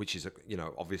oppression, which is,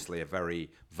 obviously a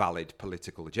very valid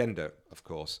political agenda, of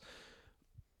course.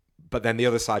 But then the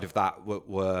other side of that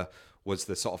was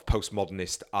the sort of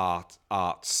postmodernist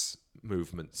arts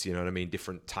movements,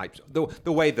 different types.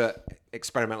 The way that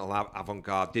experimental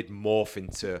avant-garde did morph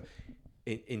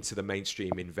into the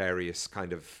mainstream in various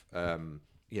kind of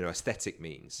aesthetic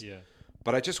means. Yeah.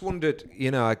 But I just wondered,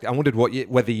 I wondered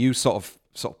whether you sort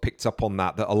of picked up on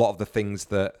that a lot of the things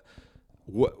that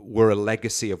were a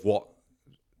legacy of what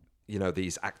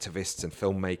these activists and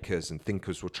filmmakers and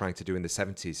thinkers were trying to do in the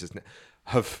 70s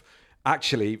have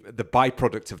actually, the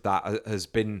byproduct of that has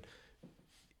been,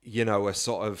 a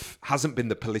sort of, hasn't been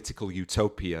the political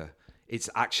utopia. It's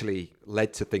actually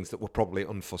led to things that were probably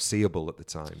unforeseeable at the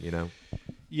time,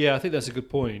 Yeah, I think that's a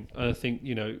good point. And I think,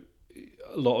 a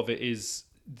lot of it is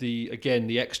the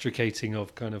extricating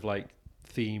of kind of like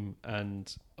theme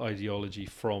and ideology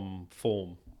from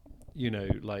form.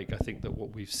 I think that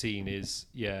what we've seen is,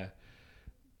 a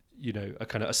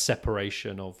kind of a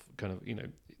separation of kind of,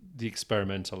 the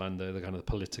experimental and the kind of the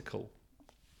political.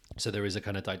 So there is a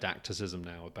kind of didacticism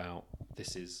now about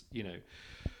this is,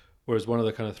 whereas one of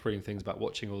the kind of thrilling things about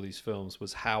watching all these films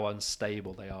was how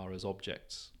unstable they are as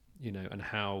objects, and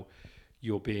how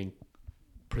you're being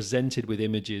presented with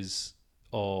images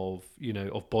of,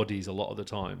 of bodies a lot of the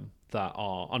time that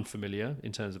are unfamiliar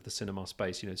in terms of the cinema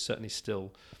space, certainly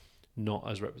still not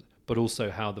as but also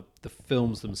how the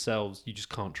films themselves, you just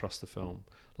can't trust the film.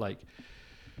 Like,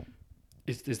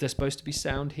 is there supposed to be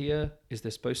sound here? Is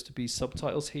there supposed to be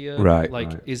subtitles here? Right. Like,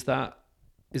 right. Is that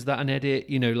an edit?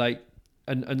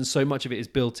 And so much of it is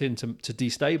built in to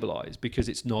destabilize, because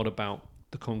it's not about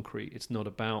the concrete. It's not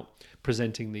about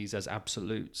presenting these as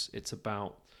absolutes. It's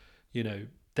about,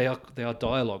 they are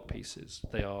dialogue pieces.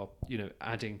 They are,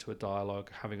 adding to a dialogue,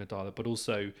 having a dialogue, but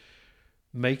also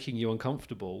making you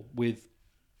uncomfortable with,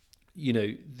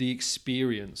 the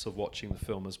experience of watching the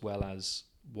film, as well as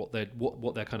what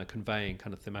they're kind of conveying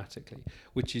kind of thematically,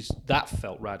 that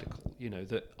felt radical,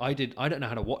 that I don't know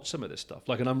how to watch some of this stuff.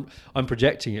 Like, and I'm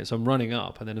projecting it, so I'm running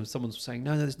up, and then someone's saying,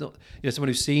 no, there's not, someone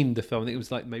who's seen the film, I think it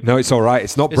was like, maybe, no, it's all right.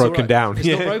 It's not broken down. It's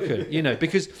not broken,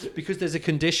 because there's a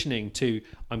conditioning to,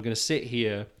 I'm going to sit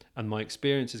here and my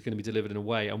experience is going to be delivered in a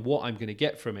way, and what I'm going to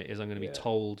get from it is I'm going to be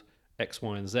told X,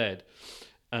 Y, and Z.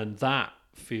 And that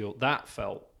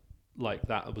felt like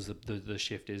that was the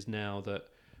shift, is now that,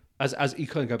 as you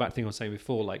kind of go back to the thing I was saying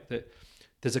before, like that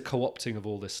there's a co-opting of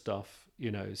all this stuff,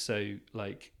 so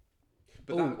like...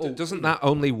 But doesn't that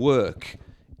only work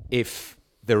if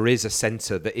there is a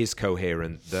centre that is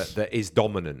coherent, that is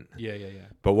dominant? Yeah.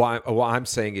 But what I'm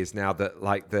saying is now that,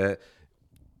 like,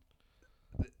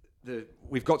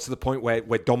 we've got to the point where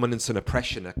dominance and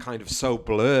oppression are kind of so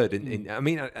blurred. I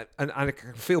mean, and I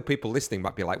can feel people listening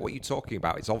might be like, "What are you talking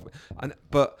about?" It's obvious,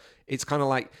 but it's kind of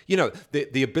like, you know,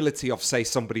 the ability of, say,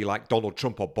 somebody like Donald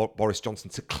Trump or Boris Johnson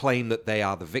to claim that they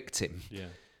are the victim. Yeah.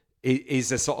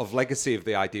 Is a sort of legacy of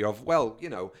the idea of, well, you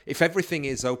know, if everything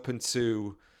is open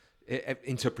to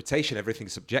interpretation,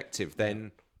 everything's subjective,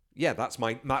 then that's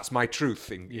my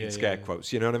truth in scare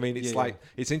quotes. You know what I mean? It's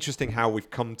it's interesting how we've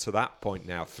come to that point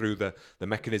now through the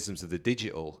mechanisms of the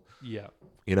digital. Yeah.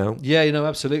 You know? Yeah, you know,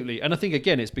 absolutely. And I think,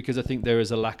 again, it's because I think there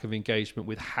is a lack of engagement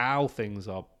with how things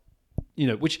are, you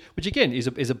know, which again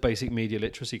is a basic media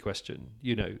literacy question,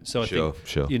 you know. So I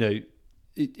think, you know,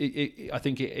 I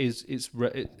think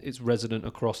it's resonant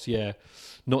across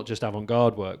not just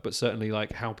avant-garde work, but certainly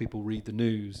like how people read the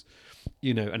news,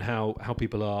 you know, and how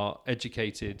people are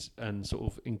educated and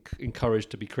sort of encouraged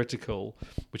to be critical,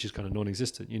 which is kind of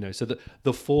non-existent, you know. So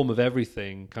the form of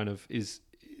everything kind of is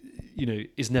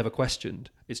never questioned.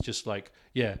 It's just like,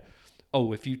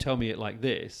 if you tell me it like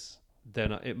this,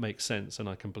 then it makes sense and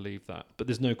I can believe that. But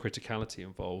there's no criticality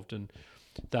involved, and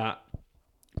that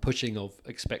pushing of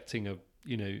expecting a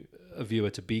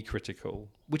viewer to be critical,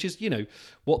 which is, you know,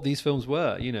 what these films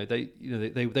were. You know,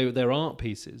 they're art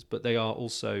pieces, but they are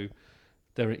also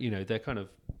they're kind of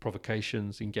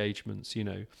provocations, engagements, you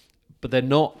know, but they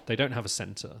don't have a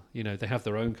center. You know, they have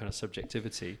their own kind of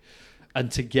subjectivity,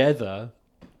 and together,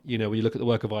 you know, when you look at the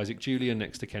work of Isaac Julian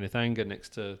next to Kenneth Anger, next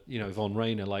to, you know, Yvonne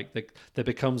Rainer, like there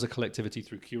becomes a collectivity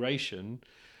through curation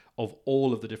of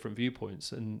all of the different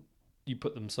viewpoints, and you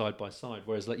put them side by side.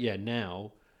 Whereas, like,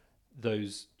 now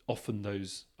those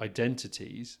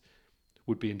identities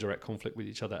would be in direct conflict with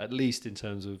each other, at least in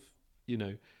terms of, you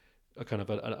know, a kind of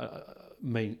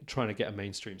trying to get a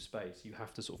mainstream space. You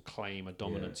have to sort of claim a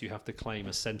dominance. You have to claim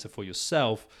a center for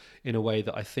yourself in a way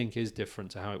that I think is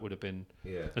different to how it would have been,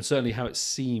 and certainly how it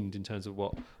seemed in terms of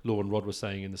what Law and Rod were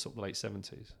saying in the sort of late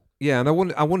 70s. Yeah, and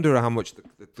I wonder how much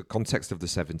the context of the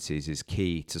 70s is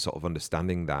key to sort of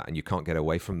understanding that, and you can't get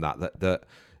away from that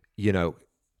you know,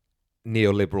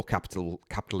 neoliberal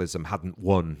capitalism hadn't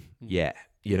won yet.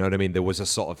 You know what I mean? There was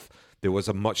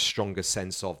a much stronger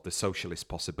sense of the socialist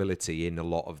possibility in a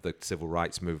lot of the civil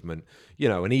rights movement. You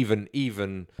know, and even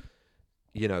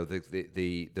you know,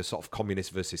 the sort of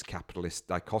communist versus capitalist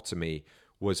dichotomy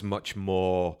was much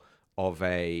more of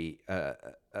a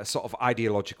sort of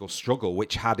ideological struggle,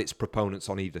 which had its proponents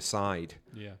on either side.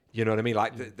 Yeah, you know what I mean.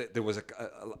 Like there was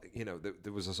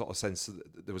there was a sort of sense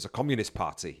that there was a communist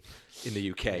party in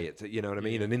the UK. You know what I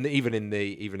mean, and even in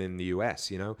the US,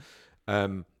 you know.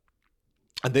 And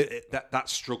that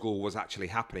struggle was actually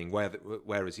happening.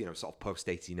 Whereas, you know, sort of post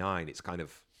 '89, it's kind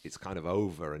of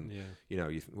over, and you know,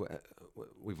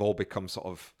 we've all become sort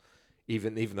of,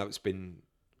 even though it's been,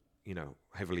 you know,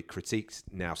 heavily critiqued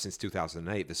now since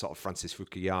 2008, the sort of Francis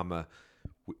Fukuyama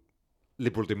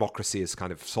liberal democracy has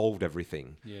kind of solved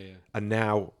everything. And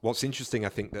now, what's interesting, I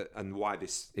think, that, and why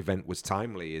this event was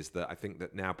timely, is that I think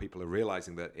that now people are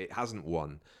realizing that it hasn't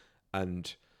won,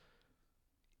 and,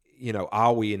 you know,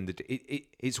 are we in the...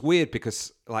 It's weird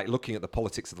because, like, looking at the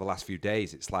politics of the last few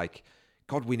days, it's like,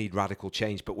 God, we need radical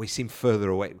change, but we seem further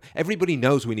away. Everybody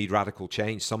knows we need radical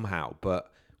change somehow,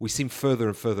 but we seem further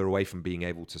and further away from being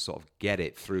able to sort of get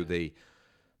it through the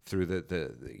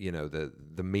you know,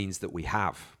 the means that we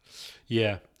have.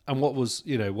 Yeah. And what was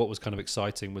kind of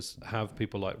exciting was have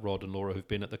people like Rod and Laura, who've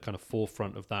been at the kind of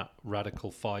forefront of that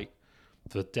radical fight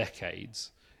for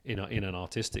decades in an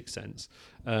artistic sense,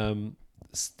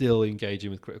 still engaging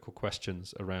with critical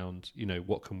questions around, you know,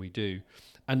 what can we do,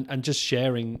 and just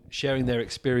sharing their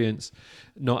experience,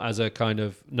 not as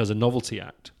a novelty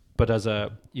act, but as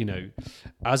a, you know,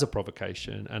 as a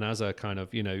provocation, and as a kind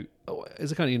of, you know,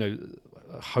 as a kind of, you know,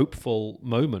 a hopeful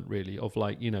moment, really, of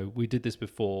like, you know, we did this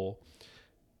before,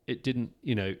 it didn't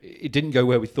go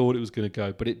where we thought it was going to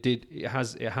go, but it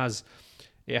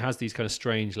has these kind of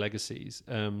strange legacies,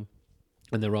 and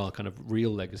there are kind of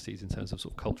real legacies in terms of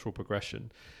sort of cultural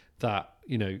progression that,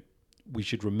 you know, we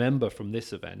should remember from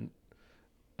this event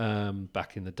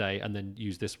back in the day, and then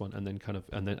use this one, and then kind of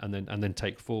and then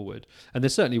take forward. And there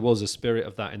certainly was a spirit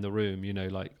of that in the room, you know,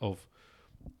 like, of,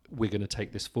 we're going to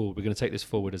take this forward. We're going to take this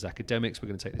forward as academics. We're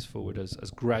going to take this forward as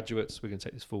graduates. We're going to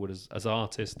take this forward as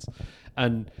artists,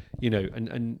 and, you know,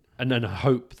 and then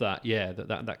hope that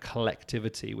that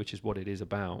collectivity, which is what it is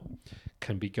about,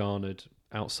 can be garnered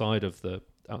outside of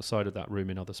that room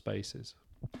in other spaces.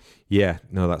 Yeah,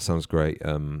 no, that sounds great.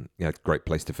 Great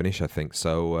place to finish, I think.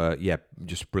 So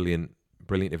just brilliant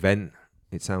event,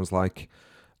 it sounds like.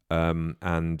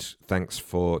 And thanks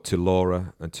to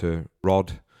Laura and to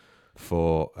Rod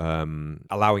for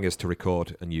allowing us to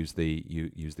record and use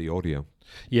the audio.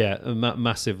 Yeah,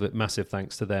 massive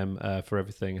thanks to them for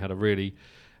everything. Had a really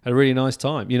nice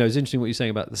time. You know, it's interesting what you're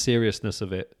saying about the seriousness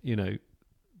of it. You know,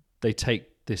 they take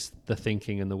the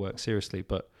thinking and the work seriously,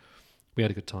 but we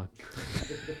had a good time.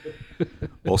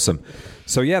 Awesome.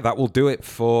 So yeah, that will do it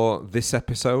for this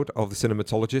episode of The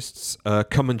Cinematologists.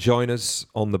 Come and join us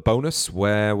on the bonus,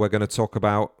 where we're going to talk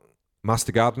about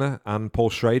Master Gardener and Paul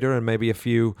Schrader and maybe a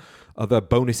few other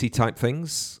bonusy type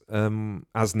things,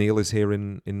 as Neil is here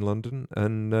in London.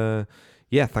 And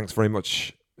yeah, thanks very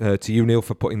much to you, Neil,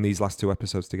 for putting these last 2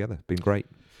 episodes together. Been great.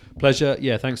 Pleasure.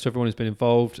 Yeah, thanks to everyone who's been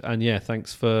involved. And yeah,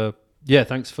 thanks for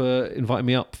inviting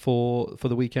me up for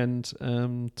the weekend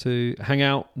to hang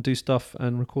out, do stuff,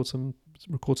 and record some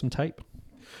tape.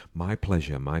 My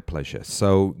pleasure.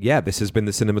 So yeah, this has been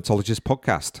the Cinematologist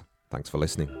Podcast. Thanks for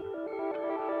listening.